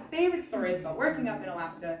is one of my favorite stories about working up in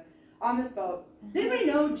Alaska on this boat. Did anybody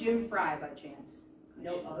know Jim Fry by chance?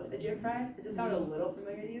 Know of the Jim Fry? Does it sound a little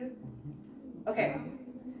familiar to you? Okay.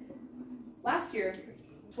 Last year,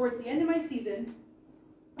 towards the end of my season,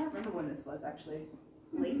 I don't remember when this was actually.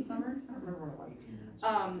 Late summer? I don't remember when it was.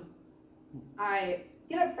 I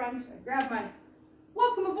get up front, I grab my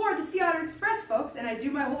welcome aboard the Sea Otter Express, folks, and I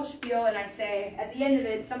do my whole spiel and I say at the end of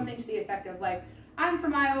it something to the effect of like, I'm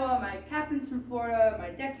from Iowa, my captain's from Florida, my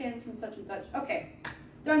deckhand's from such and such. Okay,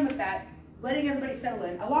 done with that, letting everybody settle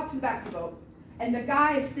in. I walk to the back of the boat, and the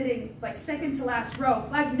guy is sitting like second to last row,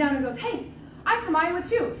 flags me down and goes, hey, I'm from Iowa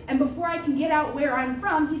too. And before I can get out where I'm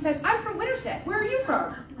from, he says, I'm from Winterset. Where are you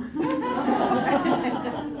from?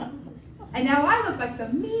 And now I look like the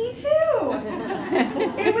me too.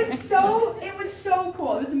 It was so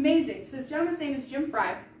cool. It was amazing. So this gentleman's name is Jim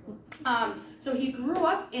Fry. So he grew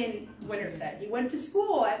up in Winterset. He went to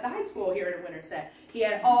school at the high school here in Winterset. He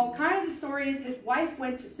had all kinds of stories. His wife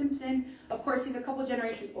went to Simpson. Of course, he's a couple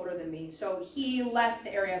generations older than me. So he left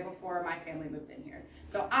the area before my family moved in here.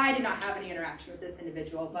 So I did not have any interaction with this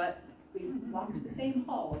individual, but we walked the same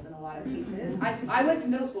halls in a lot of cases. I went to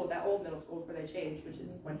middle school, that old middle school before they changed, which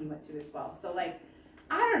is when he went to as well. So like,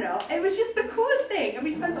 I don't know, it was just the coolest thing. And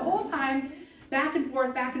we spent the whole time back and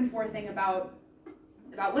forthing about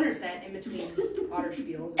Winterset in between otter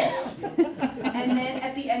spiels and bear spiels. And then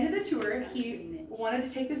at the end of the tour, he wanted to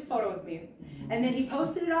take this photo of me. And then he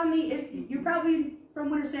posted it on the If You're Probably From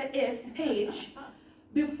Winterset If page.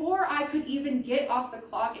 Before I could even get off the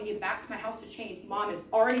clock and get back to my house to change, Mom is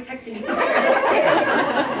already texting me. Oh my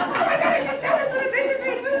God, I just saw this on the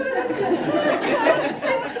Facebook.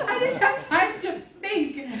 I didn't have time to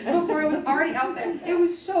think before it was already out there. It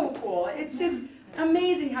was so cool. It's just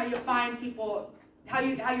amazing how you find people, how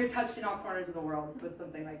you're touched in all corners of the world with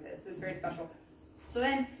something like this. It was very special. So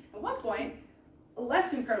then, at one point, a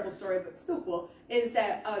less incredible story, but still cool, is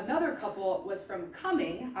that another couple was from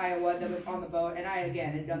Cumming, Iowa, that was on the boat, and I,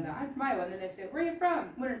 again, had done that. I'm from Iowa, and then they said, where are you from?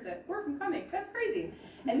 Winterset. We're from Cumming. That's crazy.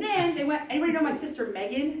 And then they went, anybody know my sister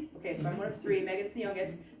Megan? Okay, so I'm one of three. Megan's the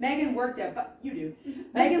youngest. Megan worked at, you do.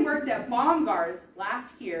 Megan worked at Baumgart's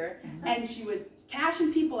last year, and she was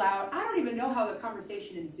cashing people out. I don't even know how the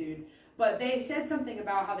conversation ensued, but they said something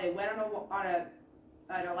about how they went on an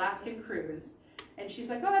Alaskan cruise. And she's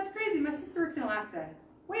like, oh, that's crazy. My sister works in Alaska.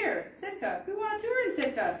 Where? Sitka. We want a tour in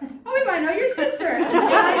Sitka. Oh, we might know your sister. And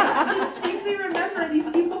I distinctly remember these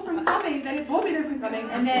people from Cumming that had told me they're from Cumming,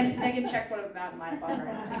 and then Megan checked one of them out in my phone.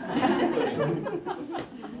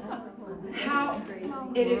 How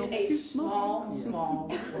it is a small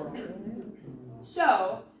world.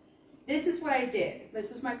 So, this is what I did.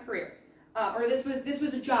 This was my career. Or this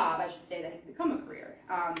was a job, I should say, that has become a career.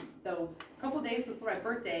 Though a couple days before my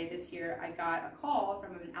birthday this year, I got a call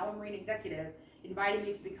from an Allen Marine executive inviting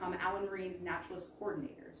me to become Allen Marine's naturalist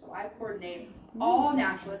coordinator. So I coordinate all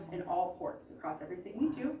naturalists in all ports across everything we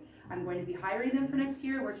do. I'm going to be hiring them for next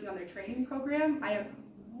year, working on their training program. I am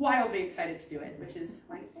wildly excited to do it, which is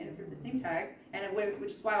why I stand up here with the same tag, and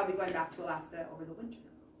which is why I'll be going back to Alaska over the winter.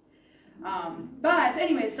 But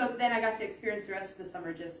anyway, so then I got to experience the rest of the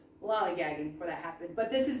summer just lollygagging before that happened.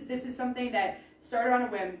 But this is something that started on a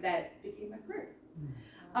whim that became my career.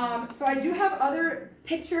 So I do have other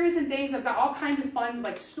pictures and things. I've got all kinds of fun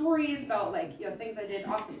like stories about like things I did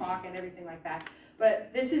off the clock and everything like that.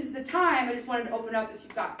 But this is the time I just wanted to open up if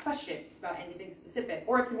you've got questions about anything specific,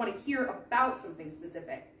 or if you want to hear about something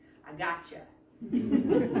specific. I gotcha.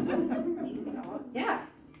 Yeah.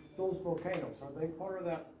 Those volcanoes, are they part of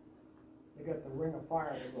that They got the ring of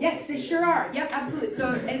fire. Yes, they sure are. Yep, absolutely.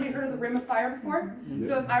 So, anybody heard of the rim of fire before?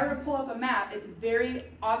 So, if I were to pull up a map, it's a very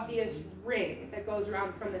obvious ring that goes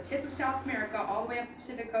around from the tip of South America all the way up the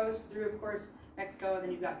Pacific coast through, of course, Mexico, and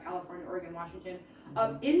then you've got California, Oregon, Washington,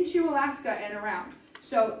 up into Alaska and around.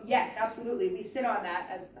 So, yes, absolutely. We sit on that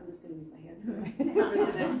as, I'm just going to use my hand for the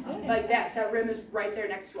purpose of this. Like, yes, that rim is right there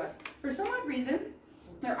next to us. For some odd reason,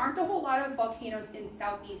 there aren't a whole lot of volcanoes in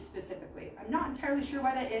Southeast specifically. I'm not entirely sure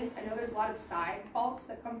why that is. I know there's a lot of side faults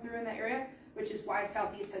that come through in that area, which is why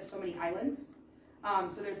Southeast has so many islands.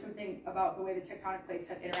 So there's something about the way the tectonic plates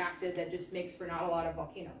have interacted that just makes for not a lot of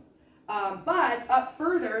volcanoes. But up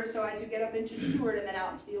further, so as you get up into Seward and then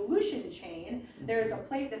out into the Aleutian chain, there's a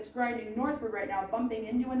plate that's grinding northward right now, bumping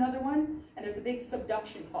into another one, and there's a big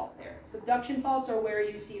subduction fault there. Subduction faults are where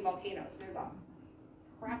you see volcanoes. There's a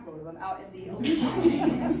crapload of them out in the Aleutian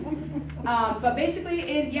chain. But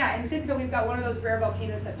basically, in Sitka, we've got one of those rare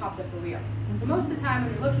volcanoes that popped up where we are. So most of the time,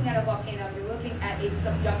 when you're looking at a volcano, you're looking at a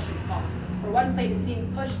subduction fault, where one plate is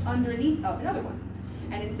being pushed underneath of another one.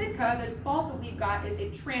 And in Sitka, the fault that we've got is a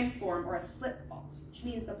transform or a slip fault, which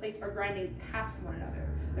means the plates are grinding past one another.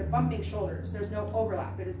 They're bumping shoulders. There's no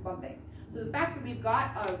overlap. They're just bumping. So the fact that we've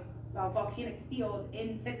got a volcanic field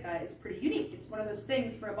in Sitka is pretty unique. It's one of those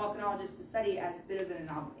things for a volcanologist to study as a bit of an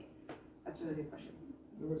anomaly. That's a really good question.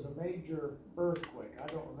 There was a major earthquake. I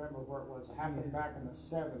don't remember where it was. It happened back in the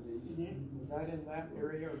 70s. Was that in that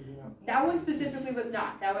area, or do you know? That one specifically was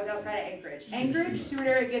not. That was outside of Anchorage. Anchorage, Seward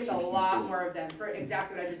area gets a lot more of them for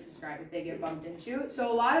exactly what I just described, that they get bumped into.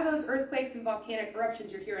 So a lot of those earthquakes and volcanic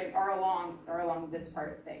eruptions you're hearing are along this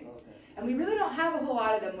part of things. Okay. And we really don't have a whole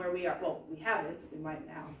lot of them where we are. Well, we haven't. We might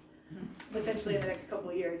now. Potentially in the next couple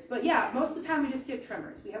of years. But yeah, most of the time we just get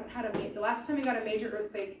tremors. We haven't had the last time we got a major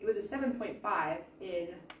earthquake, it was a 7.5 in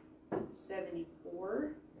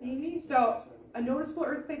 74, maybe? So a noticeable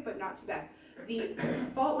earthquake, but not too bad. The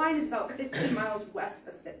fault line is about 15 miles west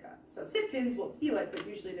of Sitka. So Sitkans will feel it, but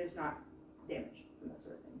usually there's not damage from that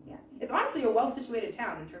sort of thing. Yeah. It's honestly a well-situated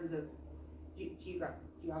town in terms of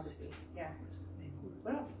geography. Yeah.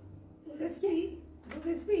 What else? Will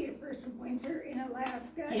this be your first winter in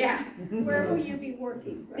Alaska? Yeah. Where will you be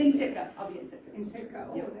working? In Sitka. I'll be in Sitka. In Sitka.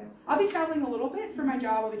 Oh, Yeah. that's I'll be traveling a little bit for my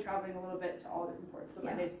job. I'll be traveling a little bit to all different ports, but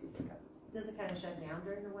my base is Sitka. Does it kind of shut down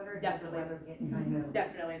during the winter? Definitely. Does the weather get kind of...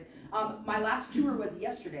 Definitely. My last tour was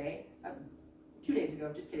yesterday. 2 days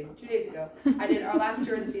ago. Just kidding. 2 days ago. Our last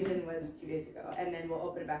tour of the season was 2 days ago, and then we'll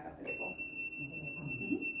open it back up in April.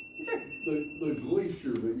 Yes, sir. The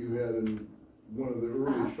glacier that you had in one of the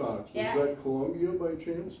early shots, was that Columbia by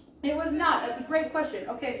chance? It was not. That's a great question.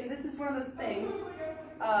 Okay, so this is one of those things.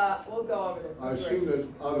 We'll go over this. I assume that's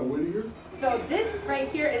out of Whittier? So this right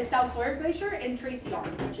here is South Sawyer Glacier in Tracy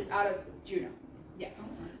Arm, which is out of Juneau. Yes.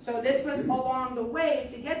 So this was along the way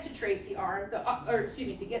to get to Tracy Arm,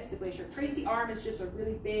 to get to the glacier. Tracy Arm is just a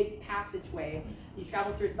really big passageway. You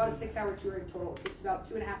travel through, it's about a 6-hour tour in total. It takes about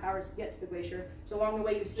 2.5 hours to get to the glacier. So along the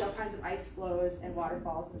way you see all kinds of ice flows and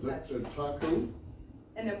waterfalls and such. That's a taco?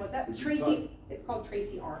 And then what's that? It's Tracy, it's called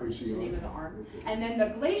Tracy Arm, is the name of the arm. And then the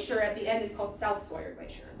glacier at the end is called South Sawyer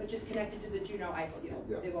Glacier, which is connected to the Juneau ice field,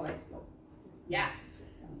 big old ice field. Yeah.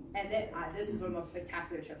 And then, this is one of the most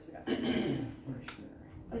spectacular trips we got to do.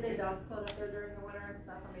 Do the dogs float up there during the winter and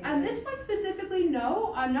stuff? I mean, This one specifically,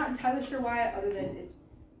 no. I'm not entirely sure why, other than it's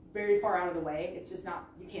very far out of the way. It's just not,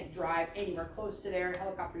 you can't drive anywhere close to there. A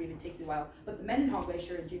helicopter even takes you a while. But the Mendenhall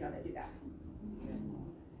Glacier in Juneau, they do that.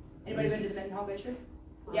 Anybody been to the Mendenhall Glacier?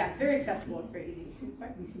 Yeah, it's very accessible. It's very easy to do.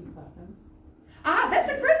 Sorry?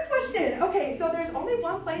 That's a great question. Okay, so there's only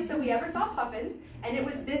one place that we ever saw puffins, and it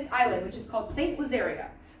was this island, which is called St. Lazaria.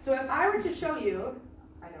 So if I were to show you,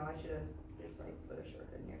 I know I should have just put a short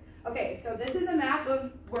in here. Okay, so this is a map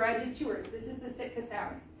of where I did tours. This is the Sitka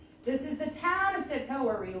Sound. This is the town of Sitka,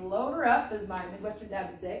 where we load her up, as my Midwestern dad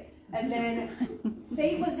would say. And then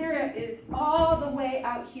St. Lazaria is all the way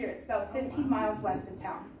out here. It's about 15 miles west of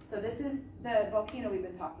town. So this is the volcano we've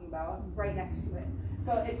been talking about, right next to it.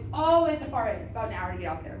 So it's all the way at the far end. It's about an hour to get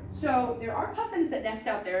out there. So there are puffins that nest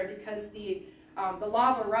out there because the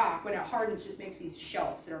lava rock, when it hardens, just makes these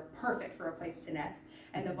shelves that are perfect for a place to nest.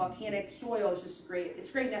 And the volcanic soil is just great.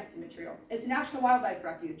 It's great nesting material. It's a national wildlife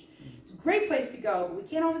refuge. It's a great place to go, but we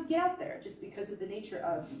can't always get out there just because of the nature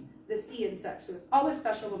of the sea and such. So it's always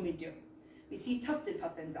special when we do. We see tufted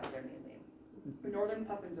puffins out there mainly. The northern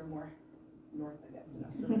puffins are more north, I guess, than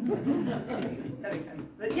us. That makes sense.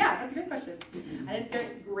 But yeah, that's a great question. I didn't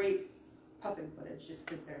get great puffin footage just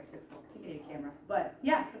because they're difficult to get a camera. But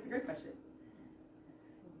yeah, that's a great question.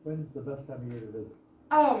 When's the best time of year to visit?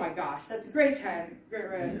 Oh my gosh, that's a great time.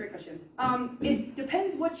 Great question. It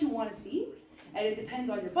depends what you want to see. And it depends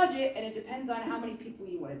on your budget, and it depends on how many people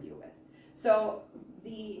you want to deal with. So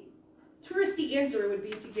the touristy answer would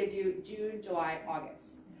be to give you June, July,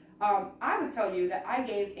 August. I would tell you that I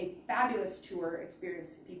gave a fabulous tour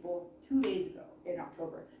experience to people 2 days ago in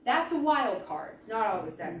October. That's a wild card. It's not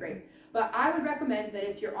always that great. But I would recommend that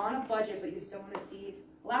if you're on a budget but you still want to see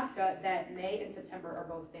Alaska, that May and September are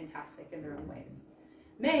both fantastic in their own ways.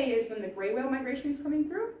 May is when the gray whale migration is coming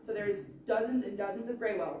through. So there's dozens and dozens of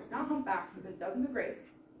gray whales. Not humpback, but there's dozens of grays.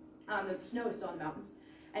 The snow is still in the mountains.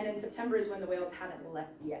 And then September is when the whales haven't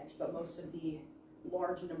left yet, but most of the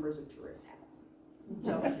large numbers of tourists have.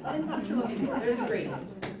 So, and what you're looking for. There's a great.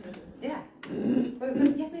 Yeah.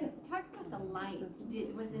 Yes, ma'am. Talk about the light.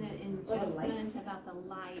 Wasn't it an adjustment about the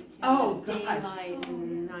light? Oh, gosh. Daylight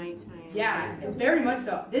and nighttime. Yeah, very much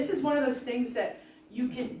so. This is one of those things that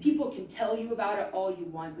people can tell you about it all you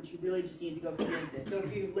want, but you really just need to go experience it. Those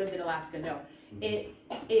of you who lived in Alaska know. It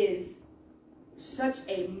is such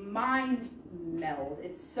a mind meld.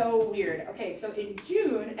 It's so weird. Okay, so in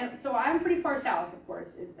June, and so I'm pretty far south, of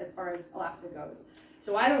course, as far as Alaska goes.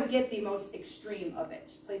 So I don't get the most extreme of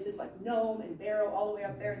it. Places like Nome and Barrow, all the way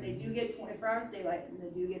up there, they do get 24 hours of daylight, and they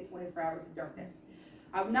do get 24 hours of darkness.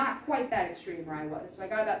 I'm not quite that extreme where I was. So I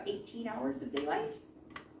got about 18 hours of daylight,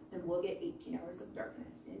 and we'll get 18 hours of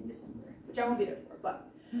darkness in December, which I won't be there for.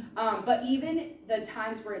 But even the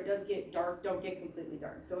times where it does get dark don't get completely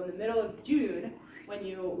dark. So in the middle of June, when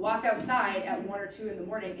you walk outside at 1 or 2 in the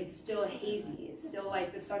morning, it's still hazy. It's still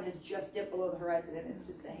like the sun has just dipped below the horizon, and it's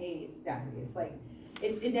just a haze. Exactly. It's like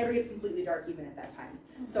it never gets completely dark even at that time.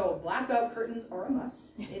 So blackout curtains are a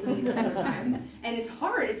must in the summertime, and it's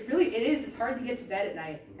hard. It's hard to get to bed at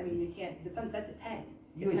night. I mean, you can't. The sun sets at 10.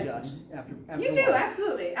 You adjust after You do,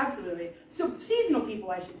 absolutely, absolutely. So seasonal people,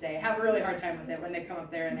 I should say, have a really hard time with it when they come up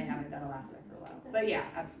there and they haven't done Alaska for a while. But yeah,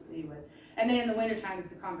 absolutely you would. And then in the winter time is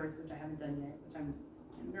the converse, which I haven't done yet, which I'm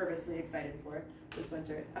nervously excited for this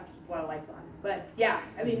winter. I have to keep a lot of lights on. But yeah,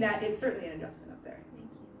 I mean, that is certainly an adjustment up there.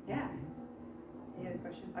 Yeah. Any other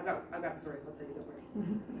questions? I've got stories, I'll tell you, don't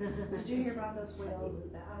worry. Did you hear about those whales?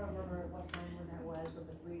 I don't remember what time when that was, but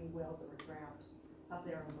the 3 whales that were trapped up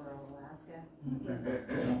there in rural Alaska. Where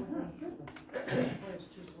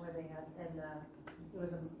it's just where they had, and it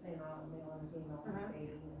was a male and a female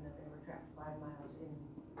mating, and that they were trapped 5 miles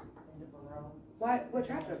into Burrow. What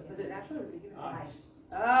trapped them? Was it natural or was it human? Ice.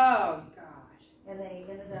 Oh gosh. And they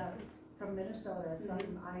ended up from Minnesota,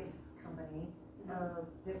 some ice company,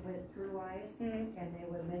 that went through ice, and they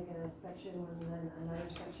would make a section and then another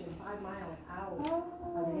section 5 miles out of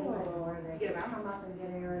the inlet where they could come up and get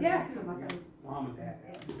air and come up and Mom and Dad.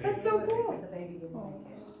 That's so cool. The baby didn't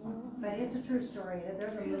make it. But it's a true story.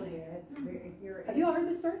 There's a movie. It's very, Have you all heard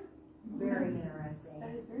this story? very interesting. That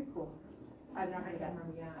is very cool. I've not heard that.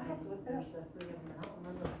 Yeah, I have to look that up. there's the 3 of them. I don't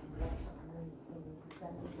remember in the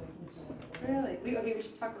 70s or something. Really? We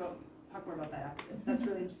should talk more about that after this. That's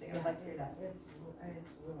really interesting. I'd like to hear that. It's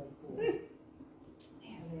really cool.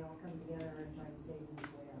 And they all come together and try to save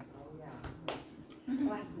these whales. Oh yeah.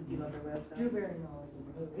 Alaskans do love their whales, though. Drew Barrymore was in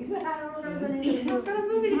the movie, but I don't remember the name. We've got a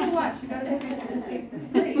movie to go watch. We got a movie this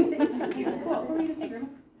week. Great. Thank you. Cool. What were you going to say, Grandma?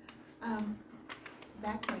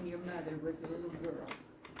 Back when your mother was a little girl,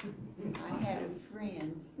 I had a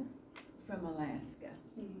friend from Alaska,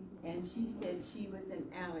 and she said she was an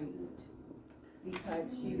Aleut because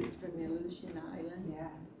she was from the Aleutian Islands. Yeah.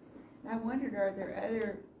 And I wondered, are there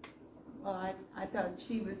other, well, I thought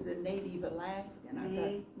she was a native Alaskan. I thought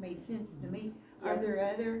it made sense to me. Are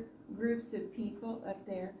there other groups of people up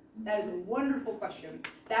there? That is a wonderful question.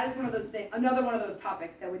 That is one of those things, another one of those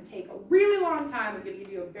topics that would take a really long time. I'm going to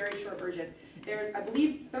give you a very short version. There's, I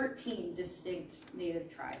believe, 13 distinct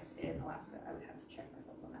native tribes in Alaska. I would have to check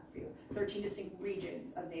myself on that for you. 13 distinct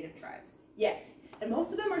regions of native tribes. Yes. And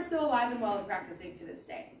most of them are still alive and well and practicing to this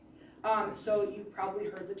day. So you've probably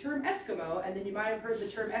heard the term Eskimo, and then you might have heard the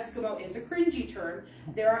term Eskimo is a cringy term.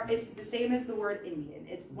 It's the same as the word Indian.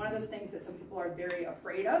 It's one of those things that some people are very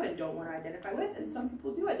afraid of and don't want to identify with, and some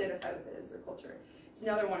people do identify with it as their culture. It's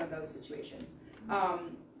another one of those situations.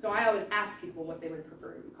 So I always ask people what they would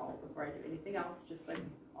prefer to be called before I do anything else, just like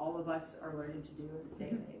all of us are learning to do in the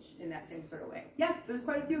same age, in that same sort of way. Yeah, there's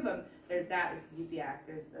quite a few of them. There's that, there's the Yupiaq,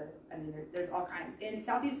 there's all kinds. In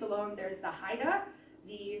Southeast alone, there's the Haida,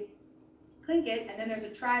 the Tlingit, and then there's a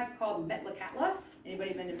tribe called Metlakatla.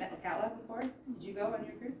 Anybody been to Metlakatla before? Did you go on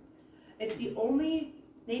your cruise? It's the only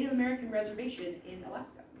Native American reservation in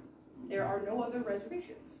Alaska. There are no other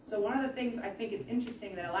reservations. So one of the things I think is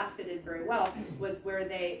interesting that Alaska did very well was where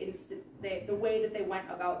the way that they went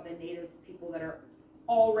about the native people that are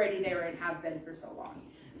already there and have been for so long.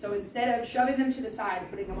 So instead of shoving them to the side,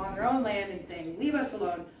 putting them on their own land and saying, leave us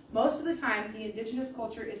alone, most of the time the indigenous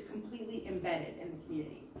culture is completely embedded in the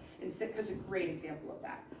community. And Sitka's a great example of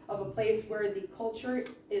that, of a place where the culture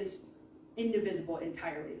is indivisible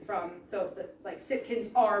entirely like Sitkans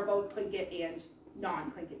are both Tlingit and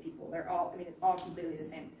non-Tlingit people. They're all, it's all completely the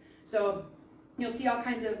same. So you'll see all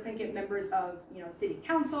kinds of Tlingit members of, city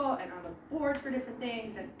council and on the boards for different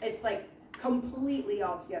things, and it's like completely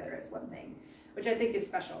all together as one thing, which I think is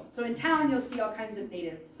special. So in town, you'll see all kinds of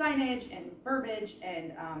native signage and verbiage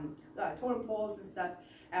and totem poles and stuff.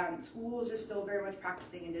 Schools are still very much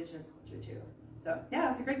practicing indigenous culture too. So yeah,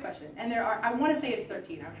 that's a great question. And there are, I want to say it's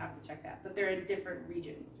 13, I would have to check that, but they're in different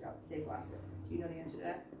regions throughout the state of Alaska. Do you know the answer to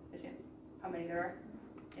that, by chance? How many there are?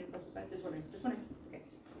 Just wondering, okay,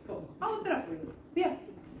 cool. I'll look that up for you. But yeah,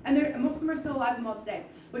 and most of them are still alive and well today,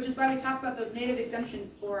 which is why we talk about those native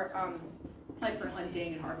exemptions for, like for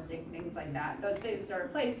hunting and harvesting, things like that. Those things are in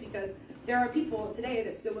place because there are people today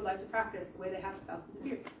that still would like to practice the way they have for thousands of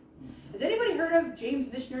years. Has anybody heard of James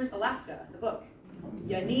Michener's Alaska, the book?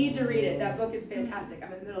 You need to read it. That book is fantastic.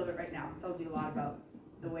 I'm in the middle of it right now. It tells you a lot about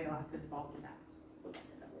the way Alaska's evolved in that.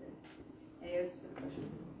 Any other specific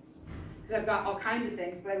questions? Because I've got all kinds of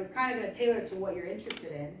things, but I was kind of going to tailor it to what you're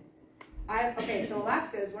interested in. Okay, so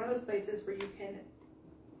Alaska is one of those places where you can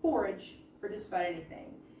forage for just about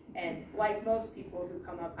anything. And like most people who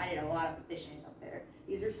come up, I did a lot of fishing up there.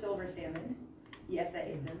 These are silver salmon. Yes, I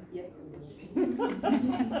ate them. Yes,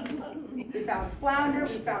 we found flounder,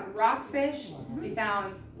 we found rockfish, we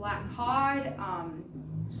found black cod,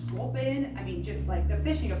 sculpin. Just like the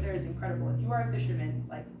fishing up there is incredible. If you are a fisherman,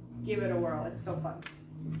 like give it a whirl. It's so fun.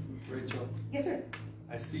 Rachel? Yes, sir.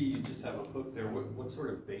 I see you just have a hook there. What sort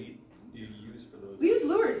of bait do you use for those? We use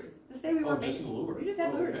lures. This day we were just lures. We just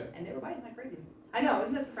had lures, okay. and they were biting like crazy. I know,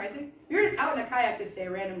 isn't that surprising? We were just out in a kayak this day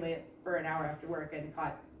randomly for an hour after work and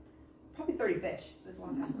caught probably 30 fish. It was a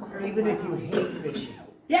long time. Even if you hate fishing.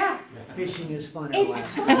 Yeah. Fishing is fun in It's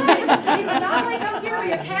Alaska. fun. It's not like up here where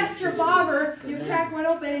you cast your bobber, you crack one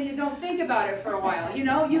open, and you don't think about it for a while.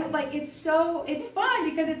 It's fun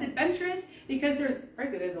because it's adventurous. Because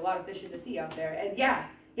there's a lot of fish in the sea out there, and yeah,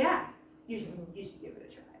 you should give it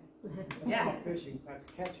a try. That's not fishing,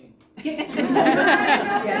 that's catching. Do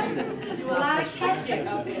a lot of catching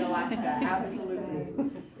up in Alaska,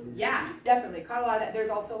 absolutely. Yeah, definitely. Caught a lot of that. There's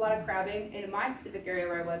also a lot of crabbing. In my specific area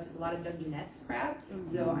where I was, there's a lot of Dungeness crab.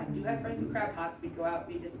 So I do have friends with crab pots. We'd go out,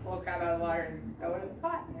 we'd just pull a crab out of the water and throw it in the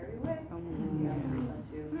pot, and there we went. Yeah, that's pretty fun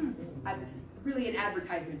too. This is really an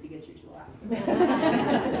advertisement to get you to Alaska.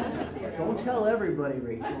 Don't tell everybody,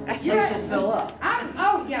 Rachel. The place Yeah. will fill up.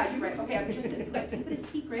 Oh, yeah, you're right. Okay, I'm just keep it a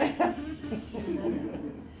secret.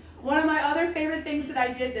 One of my other favorite things that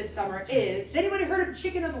I did this summer is, has anybody heard of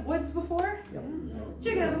chicken of the woods before? Yep.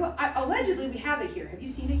 Chicken of the woods. Allegedly, we have it here. Have you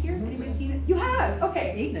seen it here? Anybody seen it? You have?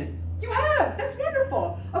 Okay. Eating it. You have? That's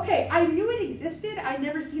wonderful. Okay, I knew it existed. I'd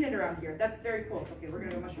never seen it around here. That's very cool. Okay, we're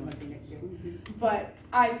going to go mushroom hunting next year. But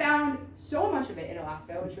I found so much of it in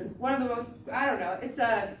Alaska, which was one of the most, I don't know, it's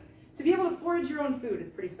to be able to forage your own food is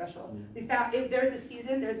pretty special. We found, if there's a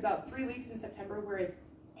season, there's about 3 weeks in September where it's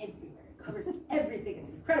everywhere. It covers everything. It's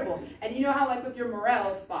incredible. And you know how like with your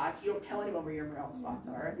morel spots, you don't tell anyone where your morel spots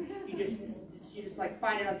are. You just like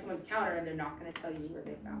find it on someone's counter and they're not going to tell you where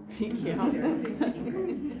they found it.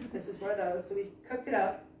 This is one of those. So we cooked it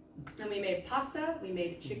up and we made pasta, we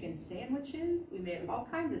made chicken sandwiches, we made all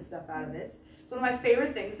kinds of stuff out of this. So one of my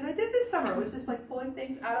favorite things that I did this summer was just like pulling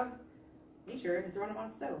things out of nature and throwing them on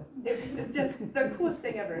a stove. It's just the coolest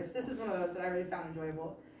thing ever. So this is one of those that I really found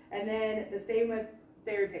enjoyable. And then the same with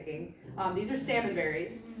berry picking. These are salmon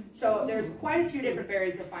berries. So there's quite a few different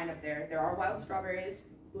berries you'll find up there. There are wild strawberries,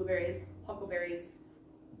 blueberries, huckleberries,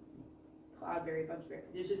 cloudberry, bunchberry.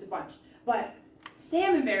 There's just a bunch. But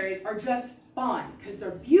salmon berries are just fun because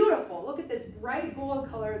they're beautiful. Look at this bright gold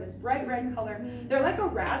color, this bright red color. They're like a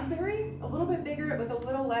raspberry, a little bit bigger with a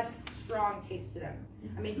little less strong taste to them.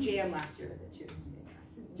 I made jam last year with it too.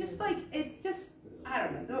 Just like, it's just, I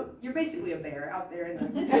don't know. You're basically a bear out there in the...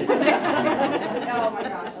 Oh my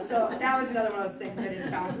gosh. So that was another one of those things I just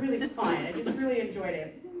found really fun. I just really enjoyed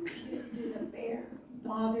it. Does a bear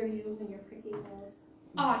bother you when you're picking those?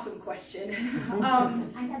 Awesome question.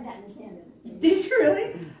 I had that in Canada. Did you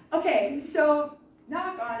really? Okay, so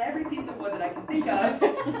knock on every piece of wood that I can think of,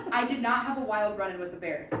 I did not have a wild run-in with a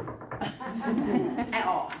bear. At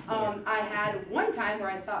all. I had one time where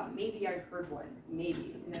I thought maybe I heard one,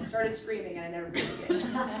 maybe, and I started screaming and I never heard it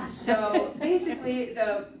again. So basically,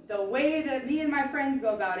 the way that me and my friends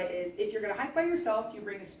go about it is, if you're going to hike by yourself, you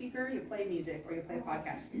bring a speaker, you play music, or you play a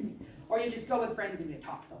podcast. or you just go with friends and you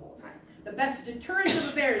talk the whole time. The best deterrent of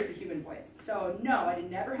a bear is the human voice. So no, I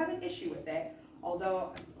did never have an issue with it,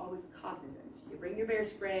 although I was always cognizant. You bring your bear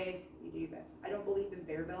spray, you do your best. I don't believe in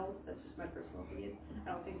bear bells, that's just my personal opinion.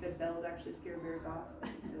 I don't think that bells actually scare bears off. I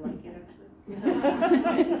like it actually.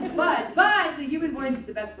 but the human voice is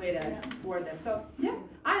the best way to ward them. So yeah,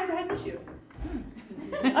 I never had an issue.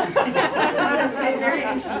 I would say very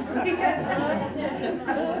interesting.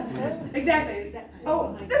 Exactly.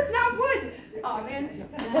 Oh, that's not wood. Oh man.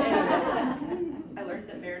 I learned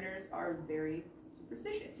that mariners are very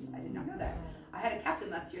superstitious. I did not know that. I had a captain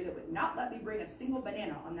last year that would not let me bring a single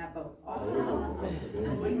banana on that boat.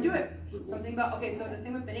 Wouldn't do it. Something about, okay, so the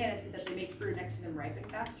thing with bananas is that they make fruit next to them ripen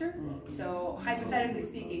faster. So hypothetically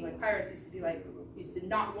speaking, like pirates used to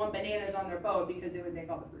not want bananas on their boat because it would make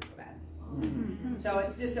all the fruit go bad. So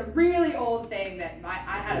it's just a really old thing that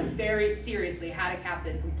I had very seriously had a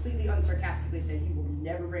captain completely unsarcastically say, you will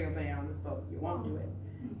never bring a banana on this boat. You won't do it.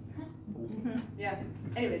 Yeah.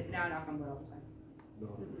 Anyways, now I knock on wood all the time.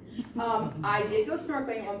 I did go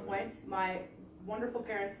snorkeling at one point. My wonderful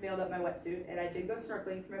parents mailed up my wetsuit, and I did go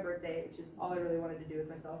snorkeling for my birthday, which is all I really wanted to do with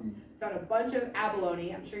myself. Found a bunch of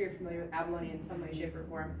abalone. I'm sure you're familiar with abalone in some way, shape, or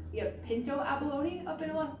form. We have pinto abalone up in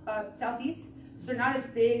the southeast. So they're not as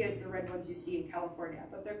big as the red ones you see in California,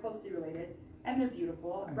 but they're closely related, and they're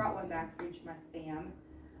beautiful. I brought one back for each of my fam.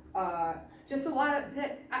 Just a lot of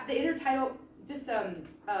the intertidal, just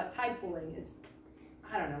tide pooling is,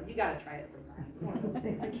 I don't know, you gotta try it sometimes. It's one of those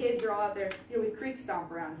things. The kids are all out there, we creek stomp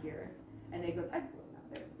around here, and they go tide pooling out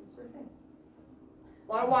there, some sort of thing.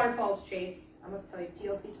 A lot of waterfalls chased. I must tell you,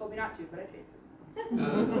 TLC told me not to, but I chased them.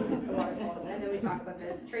 The waterfalls. And then we talk about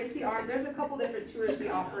this. Tracy Arm, there's a couple different tours we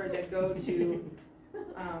offer that go to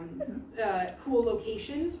cool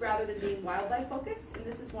locations rather than being wildlife focused, and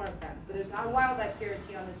this is one of them. So there's not a wildlife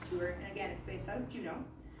guarantee on this tour, and again, it's based out of Juneau.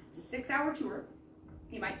 It's a 6-hour tour.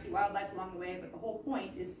 You might see wildlife along the way, but the whole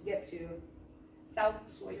point is to get to South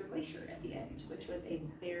Sawyer Glacier at the end, which was a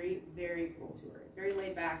very, very cool tour. Very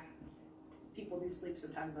laid back. People do sleep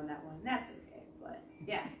sometimes on that one, and that's okay. But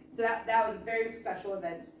yeah, so that was a very special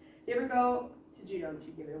event. If you ever go to Juneau, you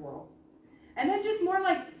should give it a whirl. And then just more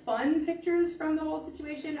like fun pictures from the whole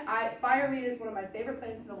situation. Fireweed is one of my favorite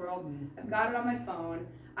plants in the world. I've got it on my phone.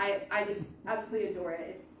 I just absolutely adore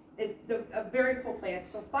it. It's a very cool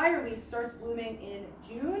plant. So fireweed starts blooming in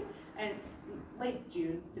June and late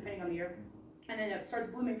June, depending on the year. And then it starts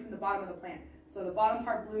blooming from the bottom of the plant. So the bottom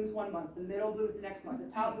part blooms one month, the middle blooms the next month, the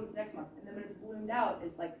top blooms the next month, and then when it's bloomed out,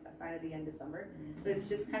 it's like a sign of the end of summer. But it's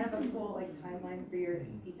just kind of a cool like timeline for your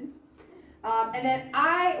season. And then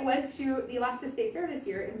I went to the Alaska State Fair this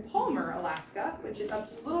year in Palmer, Alaska, which is up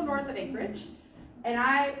just a little north of Anchorage. And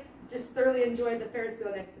I just thoroughly enjoyed the Ferris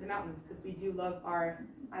wheel next to the mountains because we do love our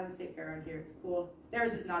Iowa State Fair around here. It's cool.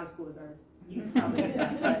 Theirs is not as cool as ours. You can probably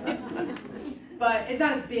get that, but it's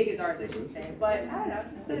not as big as ours, I should say. But I don't know,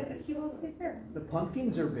 it's a cute little state fair. The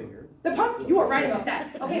pumpkins are bigger. You are right about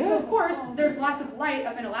that. Okay, so of course, there's lots of light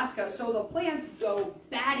up in Alaska, so the plants go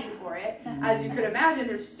batty for it. As you could imagine,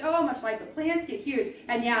 there's so much light, the plants get huge.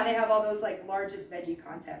 And yeah, they have all those like largest veggie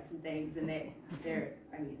contests and things, and they're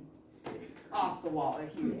I mean, off the wall, they're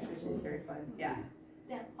huge, which is very fun, yeah.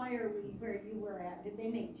 That fireweed where you were at, did they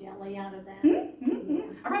make jelly out of that?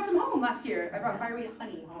 I brought some home last year. I brought fireweed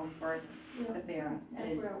honey home for the fair.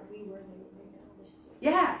 That's where we were. They were making all this stuff.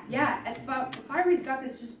 Yeah. And fireweed's got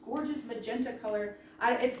this just gorgeous magenta color.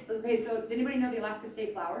 Okay, so did anybody know the Alaska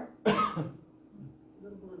State flower?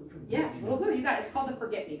 Little blue. Yeah, little blue. You got it. It's called the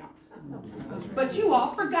forget-me-not. But you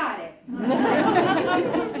all forgot it.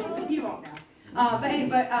 You won't now.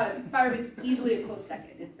 But fireweed's easily a close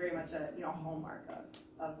second. It's very much a hallmark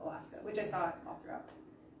of Alaska, which I saw all throughout.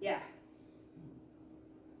 Yeah.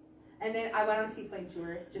 And then I went on a seaplane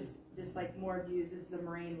tour, just like more views. This is a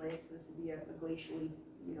moraine lake, so this would be a glacially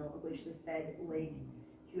fed lake.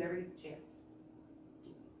 If you ever get the chance,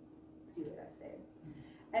 do it, I say.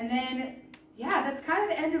 And then, yeah, that's kind of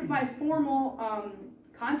the end of my formal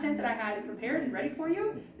content that I had prepared and ready for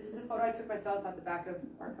you. This is a photo I took myself at the back of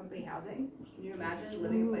our company housing. Can you imagine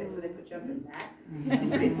living in a place where they put you up in that? That's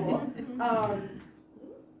pretty cool.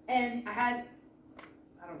 And I had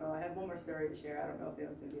one more story to share. I don't know if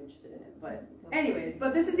anyone's going to be interested in it. But anyways,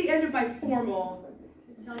 this is the end of my formal...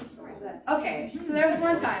 Okay, so there was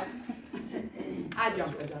one time... I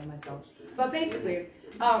jumped on myself. But basically,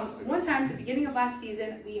 one time at the beginning of last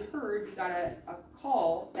season, we got a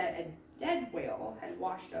call that a dead whale had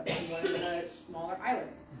washed up on one of the smaller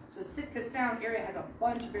islands. So Sitka Sound area has a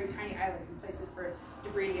bunch of very tiny islands and places for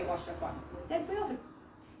debris to get washed up on. So a dead whale had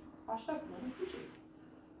washed up on one of the beaches.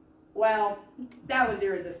 Well, that was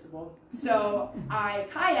irresistible. So I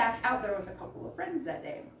kayaked out there with a couple of friends that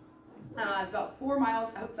day. It's about 4 miles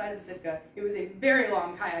outside of Sitka. It was a very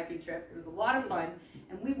long kayaking trip. It was a lot of fun.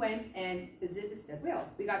 And we went and visited this dead whale.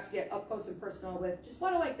 We got to get up close and personal with just a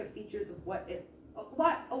lot of like the features of what it,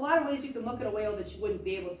 a lot of ways you can look at a whale that you wouldn't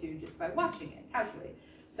be able to just by watching it casually.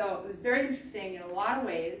 So it was very interesting in a lot of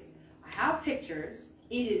ways. I have pictures.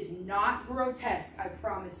 It is not grotesque, I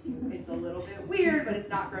promise you. It's a little bit weird, but it's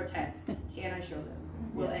not grotesque. Can I show them?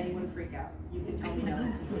 Will anyone freak out? You can tell me no,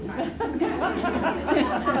 this is the time.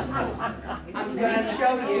 I'm going to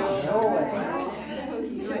show you.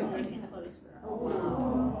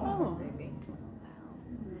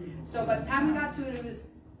 So by the time we got to it, it was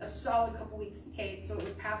a solid couple weeks decayed, so it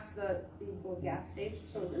was past the gas stage,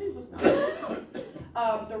 so it really was not.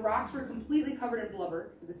 The rocks were completely covered in blubber,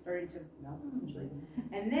 because it was starting to melt, essentially.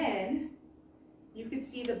 And then, you could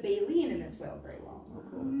see the baleen in this whale very well.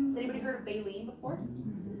 Has anybody heard of baleen before?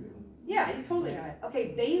 Yeah, you totally know it.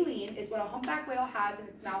 Okay, baleen is what a humpback whale has in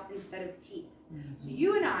its mouth instead of teeth. So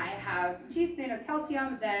you and I have teeth made of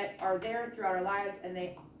calcium that are there throughout our lives, and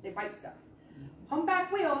they bite stuff.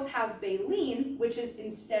 Humpback whales have baleen, which is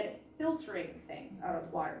instead filtering things out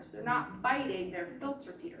of water. So they're not biting, they're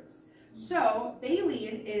filter feeders. So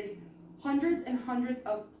baleen is hundreds and hundreds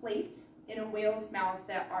of plates in a whale's mouth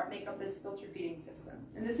that make up this filter feeding system.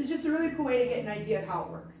 And this is just a really cool way to get an idea of how it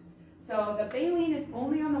works. So the baleen is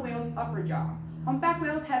only on the whale's upper jaw. Humpback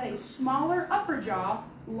whales have a smaller upper jaw,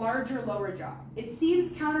 larger lower jaw. It seems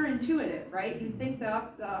counterintuitive, right? You'd think the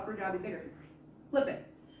upper jaw would be bigger. Flip it.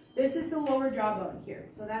 This is the lower jawbone here.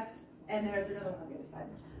 So that's, and there's another one on the other side.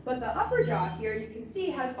 But the upper jaw here, you can see,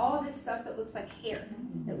 has all of this stuff that looks like hair.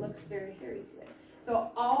 It looks very hairy to it.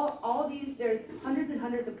 So all these, there's hundreds and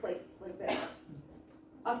hundreds of plates like this.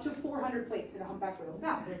 Up to 400 plates in a humpback whale's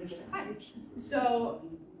mouth at any given time. So,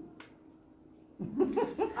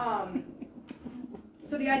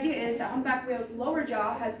 so the idea is that humpback whale's lower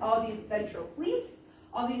jaw has all these ventral pleats,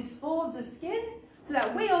 all these folds of skin, so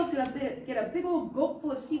that whale's gonna get a big old gulp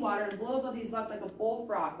full of seawater and blows all these up like a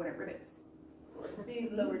bullfrog when it ribbits.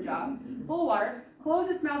 Big lower jaw, full of water, close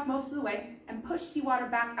its mouth most of the way, and push seawater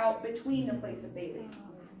back out between the plates of baleen.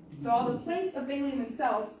 So all the plates of baleen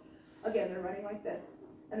themselves, again, they're running like this.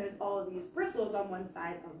 And there's all of these bristles on one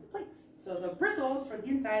side of the plates. So the bristles for the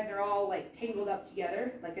inside, they're all like tangled up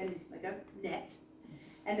together, like a net.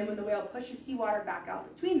 And then when the whale pushes seawater back out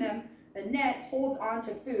between them, the net holds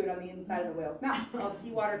onto food on the inside of the whale's mouth while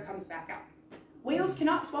seawater comes back out. Whales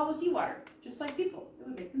cannot swallow seawater, just like people. It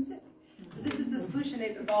would make them sick. So this is the solution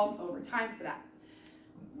they've evolved over time for that.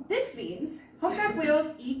 This means humpback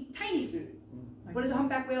whales eat tiny food. What does a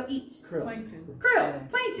humpback whale eat? Krill. Krill,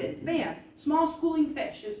 plankton, bam. Small schooling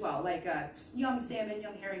fish as well, like young salmon,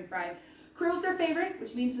 young herring fry. Krill's their favorite,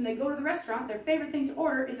 which means when they go to the restaurant, their favorite thing to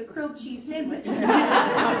order is a grilled cheese sandwich. So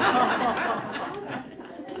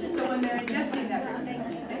when they're ingesting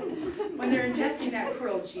that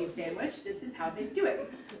grilled cheese sandwich, this is how they do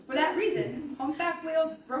it. For that reason, humpback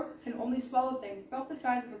whales' throats can only swallow things about the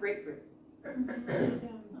size of a grapefruit.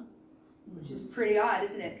 Which is pretty odd,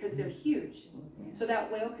 isn't it? Because they're huge. So that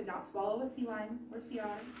whale could not swallow a sea lion or sea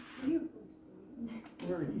otter or you.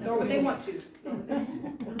 Nor would they want to.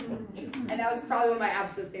 And that was probably one of my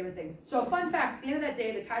absolute favorite things. So fun fact, at the end of that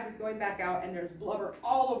day, the tide was going back out, and there's blubber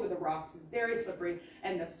all over the rocks. It was very slippery,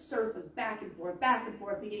 and the surf was back and forth,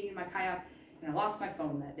 me getting in my kayak, and I lost my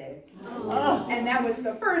phone that day. Oh. And that was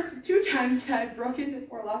the first 2 times that I've broken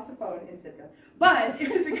or lost a phone in Sitka. But it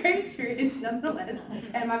was a great experience nonetheless,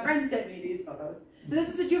 and my friend sent me these photos. So this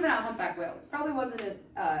is a juvenile humpback whale. It probably wasn't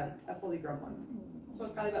a fully grown one. This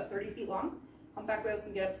one's probably about 30 feet long. Humpback whales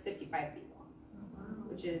can get up to 55 feet long,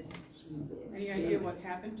 which is Any idea what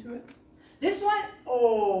happened to it? This one,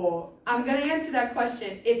 I'm going to answer that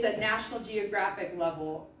question. It's a National Geographic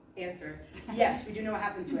level answer. Yes, we do know what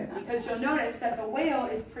happened to it, because you'll notice that the whale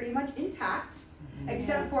is pretty much intact,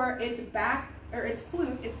 except for its back, or its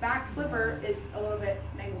fluke, its back flipper is a little bit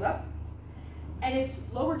mangled up, and its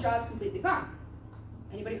lower jaw is completely gone.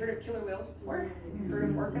 Anybody heard of killer whales before? Heard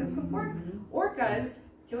of orcas before? Orcas,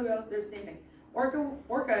 killer whales, they're the same thing.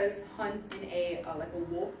 Orcas hunt in like a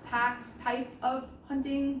wolf pack type of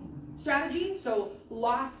hunting strategy. So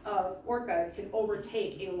lots of orcas can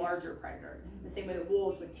overtake a larger predator, the same way that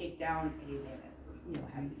wolves would take down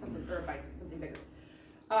something, or a bison, something bigger.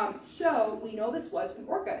 So we know this was an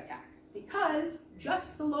orca attack because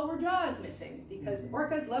just the lower jaw is missing, because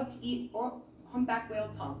orcas love to eat humpback whale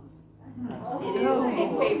tongues. It is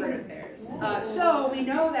a favorite of theirs. So we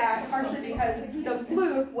know that partially because the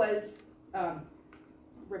fluke was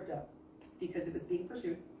ripped up because it was being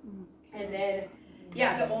pursued. And then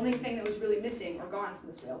Yeah, the only thing that was really missing or gone from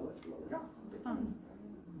this whale was the lower jaw.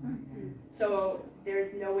 So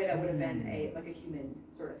there's no way that would have been like a human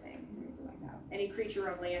sort of thing, or anything like that. Any creature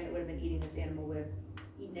on land that would have been eating this animal would have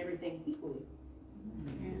eaten everything equally.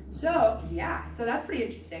 So yeah, so that's pretty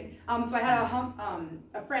interesting. So I had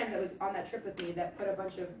a friend that was on that trip with me that put a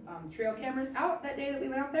bunch of trail cameras out that day that we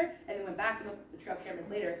went out there, and then went back and looked at the trail cameras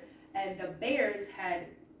later. And the bears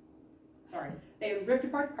they had ripped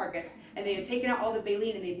apart the carcass, and they had taken out all the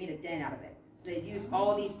baleen and they'd made a den out of it. So they'd used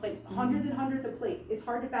all these plates, hundreds and hundreds of plates. It's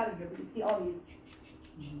hard to fathom here, but you see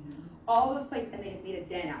all those plates, and they had made a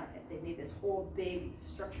den out of it. They made this whole big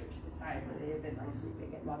structure to the side where they had been like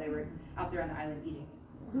sleeping while they were out there on the island eating.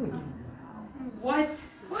 What?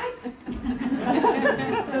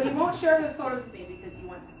 So he won't share those photos with me because he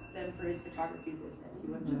wants them for his photography business. He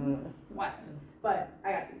wants what? But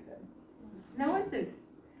I got these then. No instance.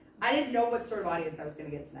 I didn't know what sort of audience I was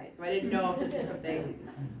going to get tonight, so I didn't know if this is something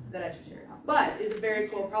that I should share. But it's very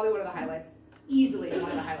cool. Probably one of the highlights. Easily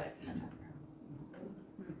one of the highlights in that time.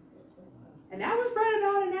 And that was right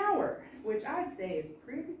about an hour, which I'd say is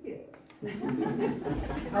pretty good.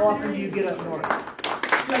 How often do you get up north?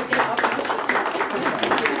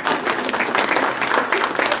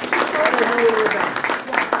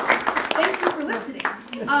 Thank you for listening.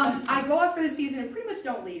 I go up for the season and pretty much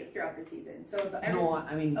don't leave throughout the season. So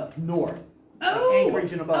I mean north. Oh, like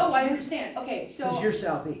Anchorage and above. Oh, I understand. Okay, so because you're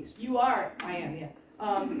southeast. You are. I am. Yeah.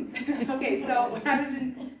 Okay, so when I was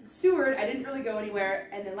in Seward, I didn't really go anywhere,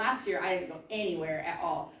 and then last year I didn't go anywhere at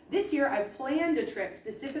all. This year I planned a trip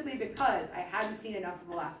specifically because I hadn't seen enough of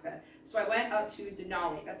Alaska. So I went up to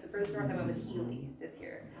Denali. That's the furthest north I went was Healy this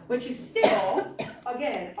year, which is still,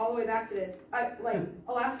 again, all the way back to this.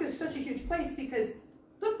 Alaska is such a huge place because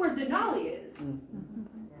look where Denali is.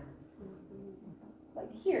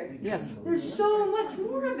 Like here. Yes. There's so much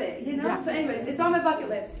more of it, you know? Yeah. So anyways, it's on my bucket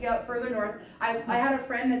list to get out further north. I had a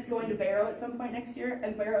friend that's going to Barrow at some point next year,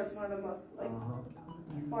 and Barrow is one of the most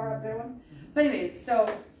far up there ones. So anyways, so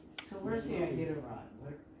where's the Iditarod?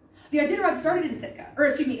 The Iditarod started in Sitka, or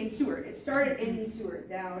excuse me, in Seward. It started in Seward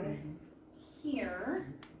down here,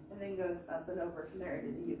 and then goes up and over from there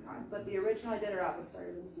into the Yukon. But the original Iditarod was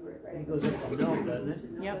started in Seward, right? It goes up the hill, doesn't it?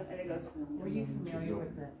 Yep. And it goes. Were you familiar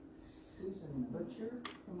with that Susan Butcher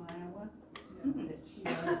from Iowa?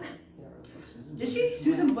 Did she?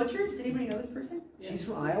 Susan Butcher? Does anybody know this person? She's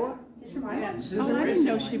from Iowa? She's from Iowa. Oh, I didn't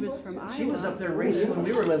know she was from Iowa. She was up there racing when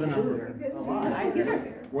we were living up there. A lot.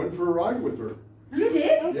 Went for a ride with her. You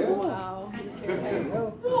did? Yeah. Wow.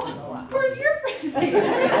 Where's your presentation?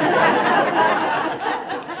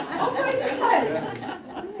 Oh my gosh.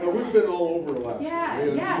 Now, we've been all over Alaska. Yeah,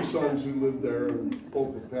 we have two sons who lived there, and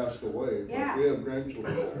both have passed away. But we have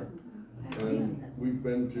grandchildren there. And we've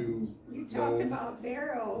been to... You talked about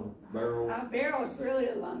Barrow. Barrow's really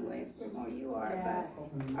a long ways from where you are, but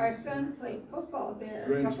our son played football there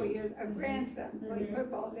a couple years, our grandson played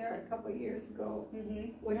football there a couple years ago.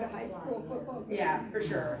 Was a high school football game. Yeah, for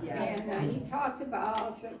sure. Yeah. And he talked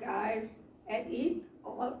about the guys at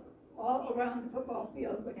all around the football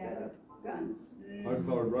field with the guns.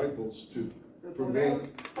 High-powered rifles to prevent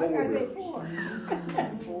What are they polar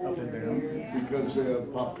for? Up and down. because they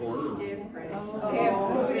have popcorn. And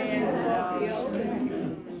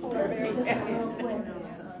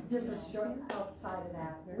Just a short outside of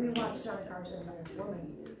that, we watched Johnny Carson and a woman,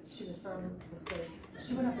 she was from the States.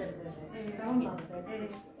 She went up there to visit, fell in love with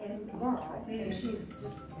it, and girl, and she's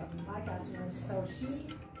just like us, you know, so she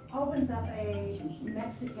opens up a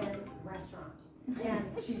Mexican restaurant. And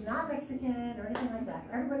she's not Mexican or anything like that.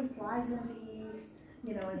 Everybody flies in to eat,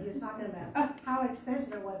 you know, and he was talking about how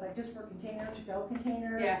expensive it was, like just for containers, to-go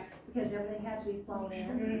containers, because everything had to be flown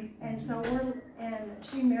in. And so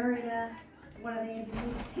she married one of the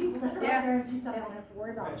Indigenous people that are out there, and she said, I don't have to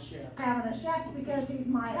worry about having a chef because he's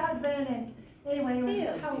my husband. And anyway, it was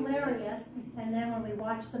hilarious. And then when we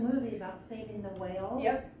watched the movie about saving the whales,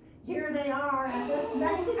 here they are at this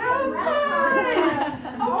Mexican restaurant.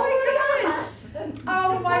 Oh my gosh!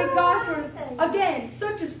 Oh my gosh! Again,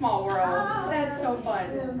 such a small world. That's so fun.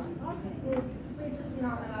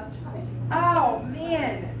 Oh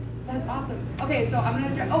man, that's awesome. Okay, so I'm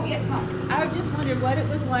gonna. Oh yes, Mom. I just wondered what it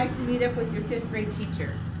was like to meet up with your 5th grade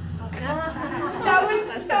teacher. That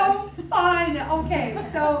was so fun. Okay,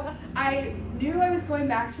 so I knew I was going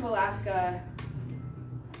back to Alaska,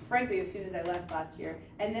 frankly, as soon as I left last year.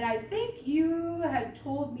 And then I think you had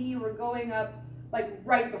told me you were going up like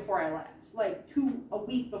right before I left, like a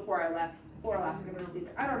week before I left for Alaska.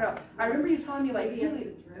 I don't know. I remember you telling me like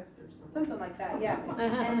really something like that, yeah.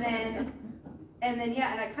 And then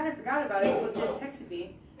yeah, and I kind of forgot about it until Jen texted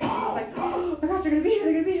me. And I was like, oh my gosh, they're gonna be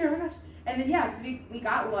here, oh my gosh. And then, yeah, so we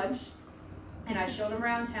got lunch, and I showed them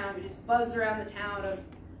around town. We just buzzed around the town of,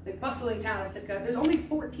 the bustling town of Sitka. There's only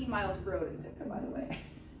 14 miles of road in Sitka, by the way.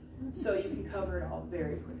 So you can cover it all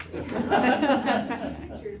very quickly.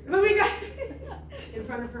 But we got in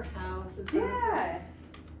front of her house. Yeah.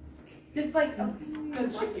 Just like a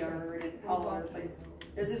good shipyard and all over the place.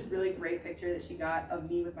 There's this really great picture that she got of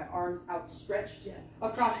me with my arms outstretched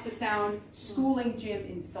across the sound, schooling Jim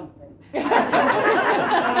in something. I'm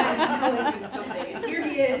something. And here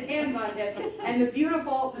he is, hands on hip, and the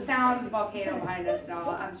sound of the volcano behind us. No,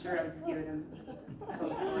 I'm sure I was giving him a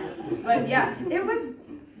close story. But yeah, it was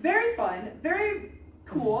very fun, very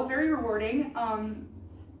cool, very rewarding.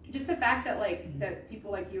 Just the fact that that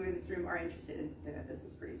people like you in this room are interested in something like this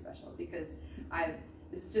is pretty special, because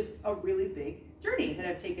this is just a really big journey that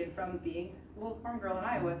I've taken from being a little farm girl in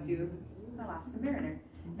Iowa to an Alaskan mariner.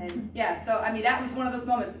 And yeah, so I mean that was one of those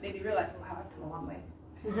moments that made me realize, wow, I've come a long ways.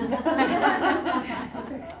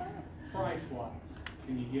 Price-wise,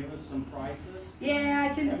 can you give us some prices? Yeah,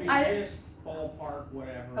 I can. I mean, just ballpark,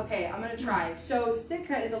 whatever. Okay, I'm gonna try. So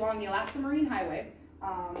Sitka is along the Alaska Marine Highway.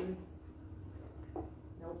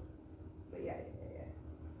 Nope. But yeah.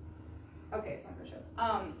 Okay, it's not gonna show.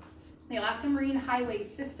 The Alaska Marine Highway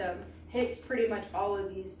system hits pretty much all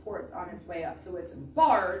of these ports on its way up. So it's a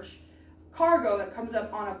barge cargo that comes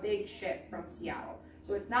up on a big ship from Seattle.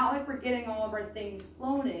 So it's not like we're getting all of our things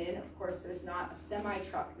flown in. Of course, there's not a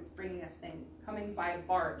semi-truck that's bringing us things. It's coming by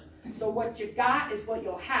barge. So what you got is what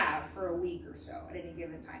you'll have for a week or so at any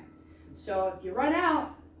given time. So if you run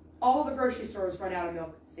out, all the grocery stores run out of milk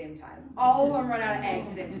at the same time. All of them run out of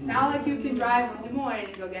eggs. It's not like you can drive to Des Moines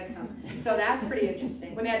and go get some. So that's pretty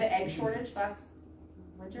interesting. When they had the egg shortage last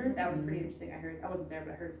winter, that was pretty interesting. I wasn't there,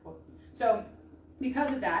 but I heard it's cool. So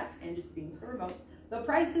because of that, and just being so remote, the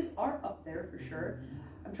prices are up there for sure.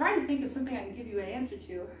 I'm trying to think of something I can give you an answer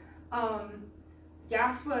to.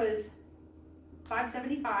 Gas was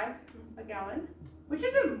 $5.75 a gallon, which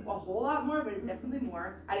isn't a whole lot more, but it's definitely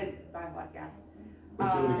more. I didn't buy a lot of gas.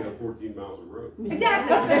 But you only got 14 miles of road.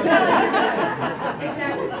 Exactly.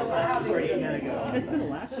 Exactly. So how big is it? It's been a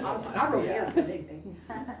last year. I wrote here the big thing.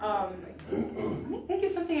 Let me think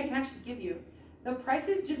of something I can actually give you. The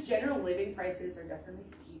prices, just general living prices, are definitely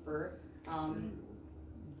cheaper.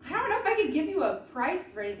 I don't know if I could give you a price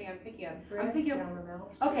for anything I'm thinking of. I'm thinking of,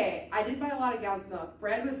 okay, I did buy a lot of gallons of milk.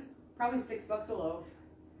 Bread was probably $6 a loaf,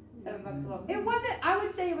 $7 a loaf. It wasn't, I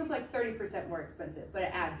would say it was like 30% more expensive, but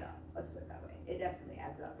it adds up. Let's put it that way. It definitely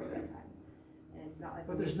adds up over that time. And it's not like.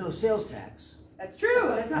 But there's no sales tax. That's true.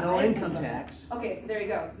 That's not no income tax. Okay, so there you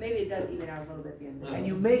go. So maybe it does even out a little bit at the end of the day. And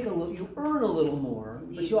you make a little, you earn a little more,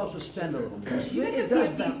 but you also spend a little more. Did you do the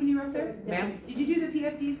PFDs when you were up there? Ma'am? Did you do the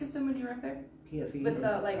PFD system when you were up there? PFE? With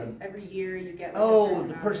the, every year you get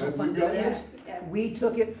the personal fund dividends? Yeah. We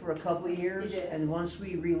took it for a couple of years, and once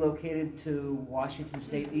we relocated to Washington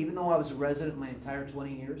State, even though I was a resident my entire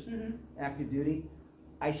 20 years, active duty,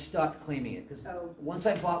 I stopped claiming it, because once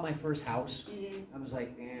I bought my first house, I was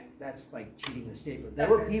like, that's like cheating the state. But there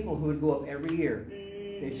were people who would go up every year.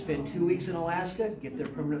 They'd spend 2 weeks in Alaska, get their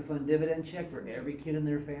permanent fund dividend check for every kid in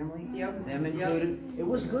their family, them included. It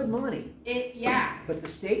was good money. But the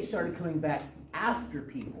state started coming back after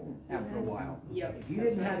people after a while. If you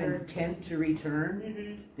didn't have intent to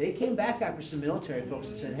return, they came back after some military folks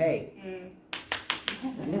and said, hey,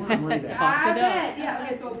 we want our money back. I bet. Yeah.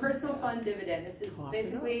 Okay. So a personal fund dividend. This is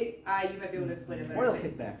basically you might be able to explain it better. Oil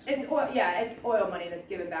kickbacks. It's oil. Yeah, it's oil money that's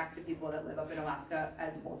given back to people that live up in Alaska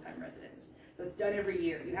as full-time residents. So it's done every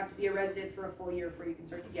year. You have to be a resident for a full year before you can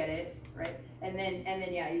start to get it, right? And then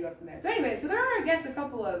yeah, you go from there. So anyway, so there are, I guess, a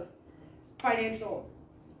couple of financial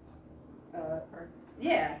perks.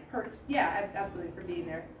 Yeah, perks. Yeah, absolutely, for being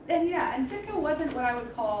there. And Sitka wasn't what I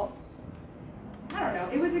would call, I don't know,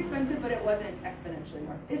 it was expensive, but it wasn't exponentially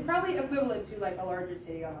more. It's probably equivalent to like a larger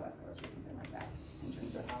city on the West Coast or something like that. In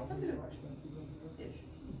terms of how that's a good question.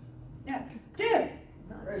 Yeah. Jim!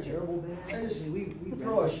 I just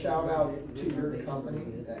throw a shout out to your company,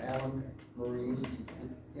 the Allen Marine.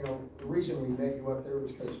 You know, the reason we met you up there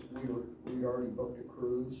was because we already booked a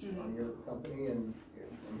cruise on your company, and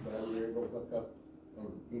I'm glad we were able to hook up and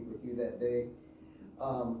meet with you that day.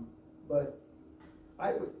 But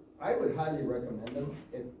I would highly recommend them.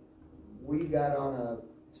 If we got on a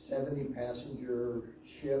 70-passenger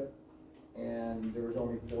ship and there was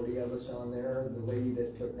only 40 of us on there, the lady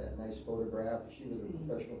that took that nice photograph, she was a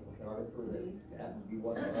professional photographer that happened to be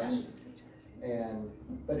one of us.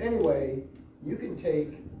 But anyway, you can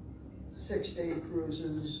take 6-day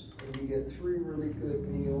cruises and you get 3 really good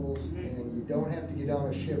meals, and you don't have to get on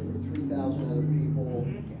a ship with 3,000 other people,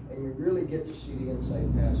 and you really get to see the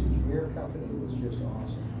inside passage. Your company was just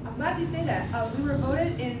awesome. I'm glad you say that. We were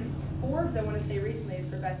voted in Forbes, I want to say recently,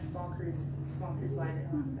 for best small cruise line in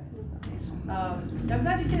Alaska. I'm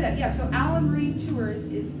glad you say that. Yeah, so Allen Marine Tours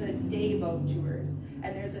is the day boat tours,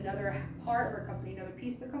 and there's another part of our company, another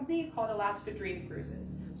piece of the company called Alaska Dream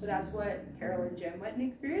Cruises. So that's what Carol and Jim went and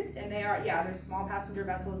experienced, and they are, yeah, they're small passenger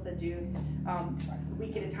vessels that do a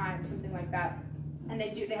week at a time, something like that. And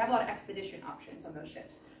they have a lot of expedition options on those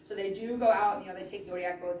ships. So they do go out, they take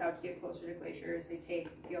Zodiac boats out to get closer to glaciers. They take,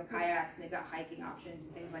 kayaks, and they've got hiking options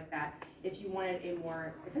and things like that if you wanted a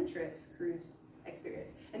more adventurous cruise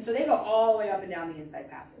experience. And so they go all the way up and down the Inside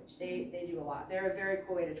Passage. They do a lot. They're a very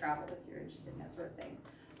cool way to travel if you're interested in that sort of thing.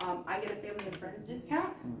 I get a family and friends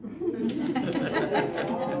discount.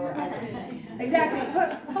 Exactly.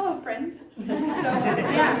 Hello, friends. So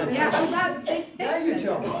yeah. I'm glad. Now you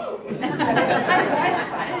tell me.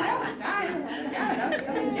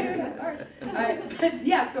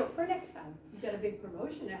 Yeah, so for next time. You got a big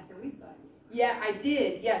promotion after we saw you. Yeah, I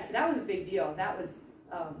did. Yeah, so that was a big deal. That was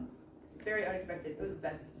very unexpected. It was the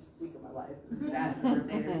best week of my life. It was that and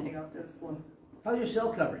birthday and everything else. It was cool. How's your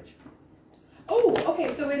cell coverage? Oh,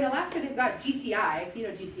 okay. So in Alaska, they've got GCI. You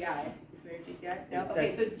know GCI. GCI? No?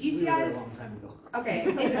 Okay, so GCI is... Okay.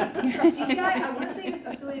 GCI, I want to say it's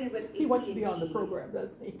affiliated with AT&T. He wants to be on the program,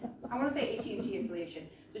 doesn't he? I want to say AT&T affiliation.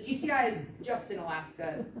 So GCI is just an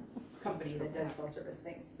Alaska company that does cell service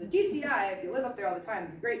things. So GCI, if you live up there all the time,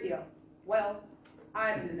 is a great deal. Well,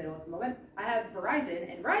 I'm in the middle at the moment. I have Verizon,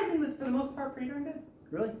 and Verizon was, for the most part, pretty darn good.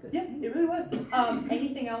 Really? Good. Yeah, it really was.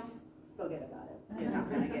 Anything else, forget about it. You're not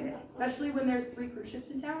going to get it. Especially when there's 3 cruise ships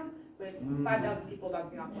in town with 5,000 people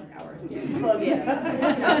bouncing off 1 tower. Plug in.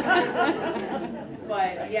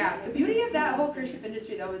 But yeah, the beauty of that whole cruise ship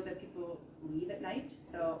industry, though, is that people leave at night.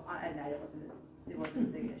 So at night it wasn't as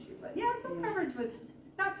big an issue. But yeah, some coverage was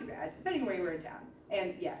not too bad, depending on where you were in town.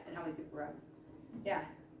 And yeah, and how many people were out. Yeah.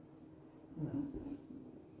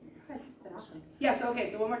 Guys, this has been awesome. Yeah, so okay,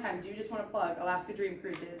 so one more time, do you just want to plug Alaska Dream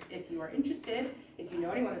Cruises if you are interested, if you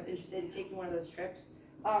know anyone that's interested in taking one of those trips.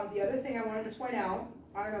 The other thing I wanted to point out,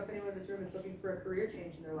 I don't know if anyone in this room is looking for a career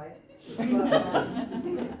change in their life, but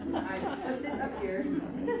I put this up here.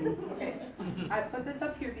 Okay, I put this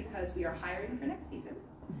up here because we are hiring for next season.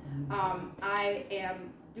 I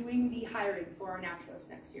am doing the hiring for our naturalists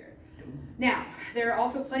next year. Now, there are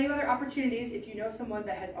also plenty of other opportunities. If you know someone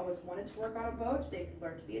that has always wanted to work on a boat, they can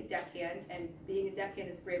learn to be a deckhand, and being a deckhand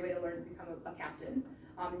is a great way to learn to become a captain.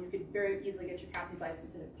 And you could very easily get your captain's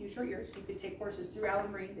license in a few short years. You could take courses through Allen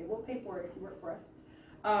Marine. They will pay for it if you work for us.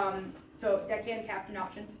 So deckhand, captain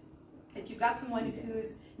options. If you've got someone who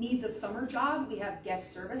needs a summer job, we have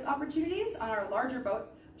guest service opportunities on our larger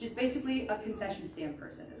boats, which is basically a concession stand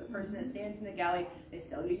person. The person that stands in the galley, they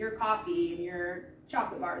sell you your coffee and your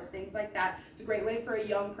chocolate bars, things like that. It's a great way for a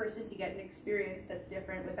young person to get an experience that's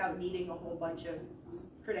different without needing a whole bunch of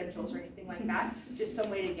credentials or anything like that. Just some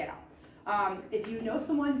way to get out. If you know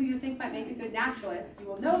someone who you think might make a good naturalist, you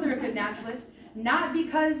will know they're a good naturalist, not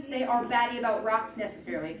because they are batty about rocks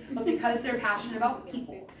necessarily, but because they're passionate about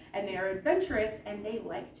people, and they are adventurous, and they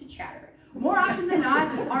like to chatter. More often than not,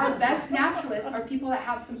 our best naturalists are people that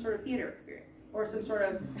have some sort of theater experience, or some sort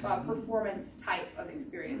of performance type of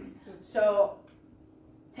experience. So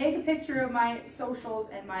take a picture of my socials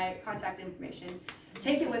and my contact information.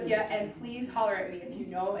 Take it with you, and please holler at me if you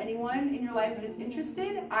know anyone in your life that is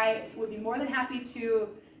interested. I would be more than happy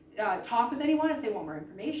to talk with anyone if they want more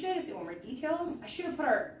information, if they want more details. I should have put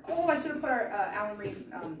our Allen Marine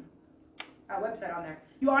website on there.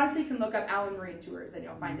 You honestly can look up Allen Marine Tours and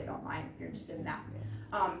you'll find it online if you're interested in that.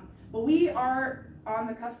 But we are on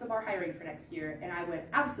the cusp of our hiring for next year, and I would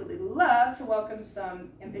absolutely love to welcome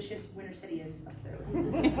some ambitious Winter Cityans up there.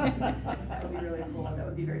 That would be really cool. That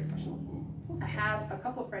would be very special. I have a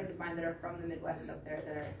couple friends of mine that are from the Midwest up there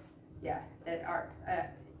that are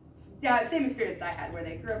same experience that I had, where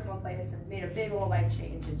they grew up in one place and made a big old life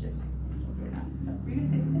change and just So, were you going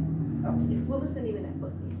to say something? Oh, yeah. What was the name of that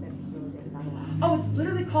book you said was really good about Alaska? Oh, it's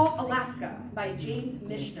literally called Alaska by James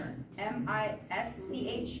Michener.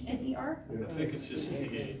 M-I-S-C-H-N-E-R? I think it's just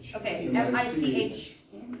C-H. Okay,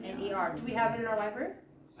 M-I-C-H-N-E-R. Do we have it in our library?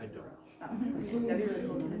 I don't. Oh, that'd be really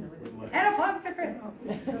cool. And a plug to Chris.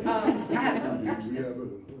 I have it.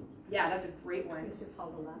 Yeah, that's a great one. It's just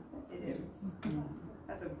called Alaska. It is.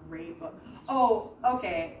 That's a great book. Oh,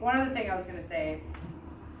 okay. One other thing I was going to say,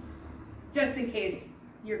 just in case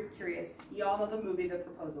you're curious, y'all know the movie The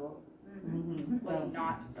Proposal. was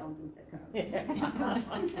not filmed in Sitka. It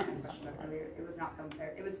was not filmed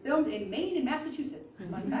there. It was filmed in Maine and Massachusetts,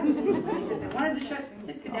 fun fact, because they wanted to shut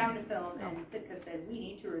Sitka down to film, and Sitka said, we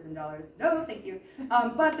need tourism dollars. No, thank you.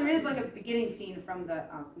 But there is like a beginning scene from the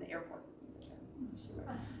airport.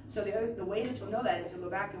 So the way that you'll know that is you'll go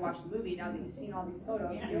back and watch the movie now that you've seen all these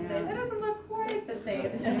photos, and you'll say, that doesn't look quite the same.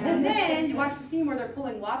 And then you watch the scene where they're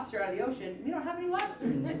pulling lobster out of the ocean, and we don't have any lobster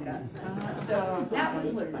in Sitka. So that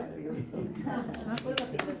was lit for you. What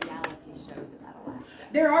about the other reality shows about Alaska?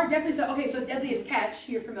 There are definitely, so Deadliest Catch,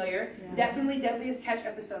 you're familiar. Yeah. Definitely Deadliest Catch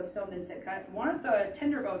episodes filmed in Sitka. One of the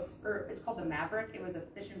tender boats, or it's called the Maverick, it was a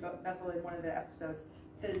fishing boat vessel in one of the episodes.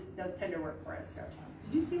 Does tender work for us. So,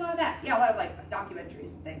 did you see a lot of that? Yeah, a lot of like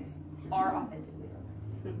documentaries and things are authentically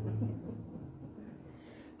filmed.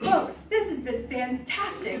 Folks, this has been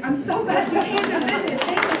fantastic. I'm so glad you came to visit.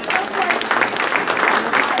 Thank you so much.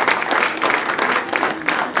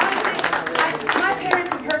 My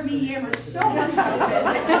parents have heard me yammer so much about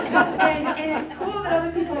this, and it's cool that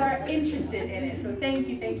other people are interested in it. So thank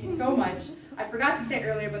you so much. I forgot to say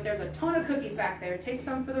earlier, but there's a ton of cookies back there. Take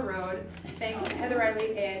some for the road. Thank Heather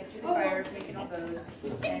Riley and Judy Fire for making all those.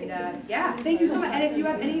 And yeah, thank you so much. And if you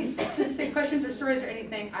have any specific questions or stories or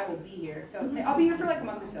anything, I will be here. So I'll be here for like a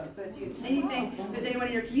month or so. So if you have anything, if there's anyone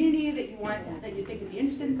in your community that you want, that you think would be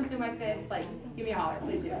interested in something like this, like give me a holler,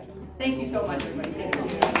 please do. Thank you so much, everybody. Thank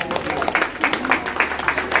you.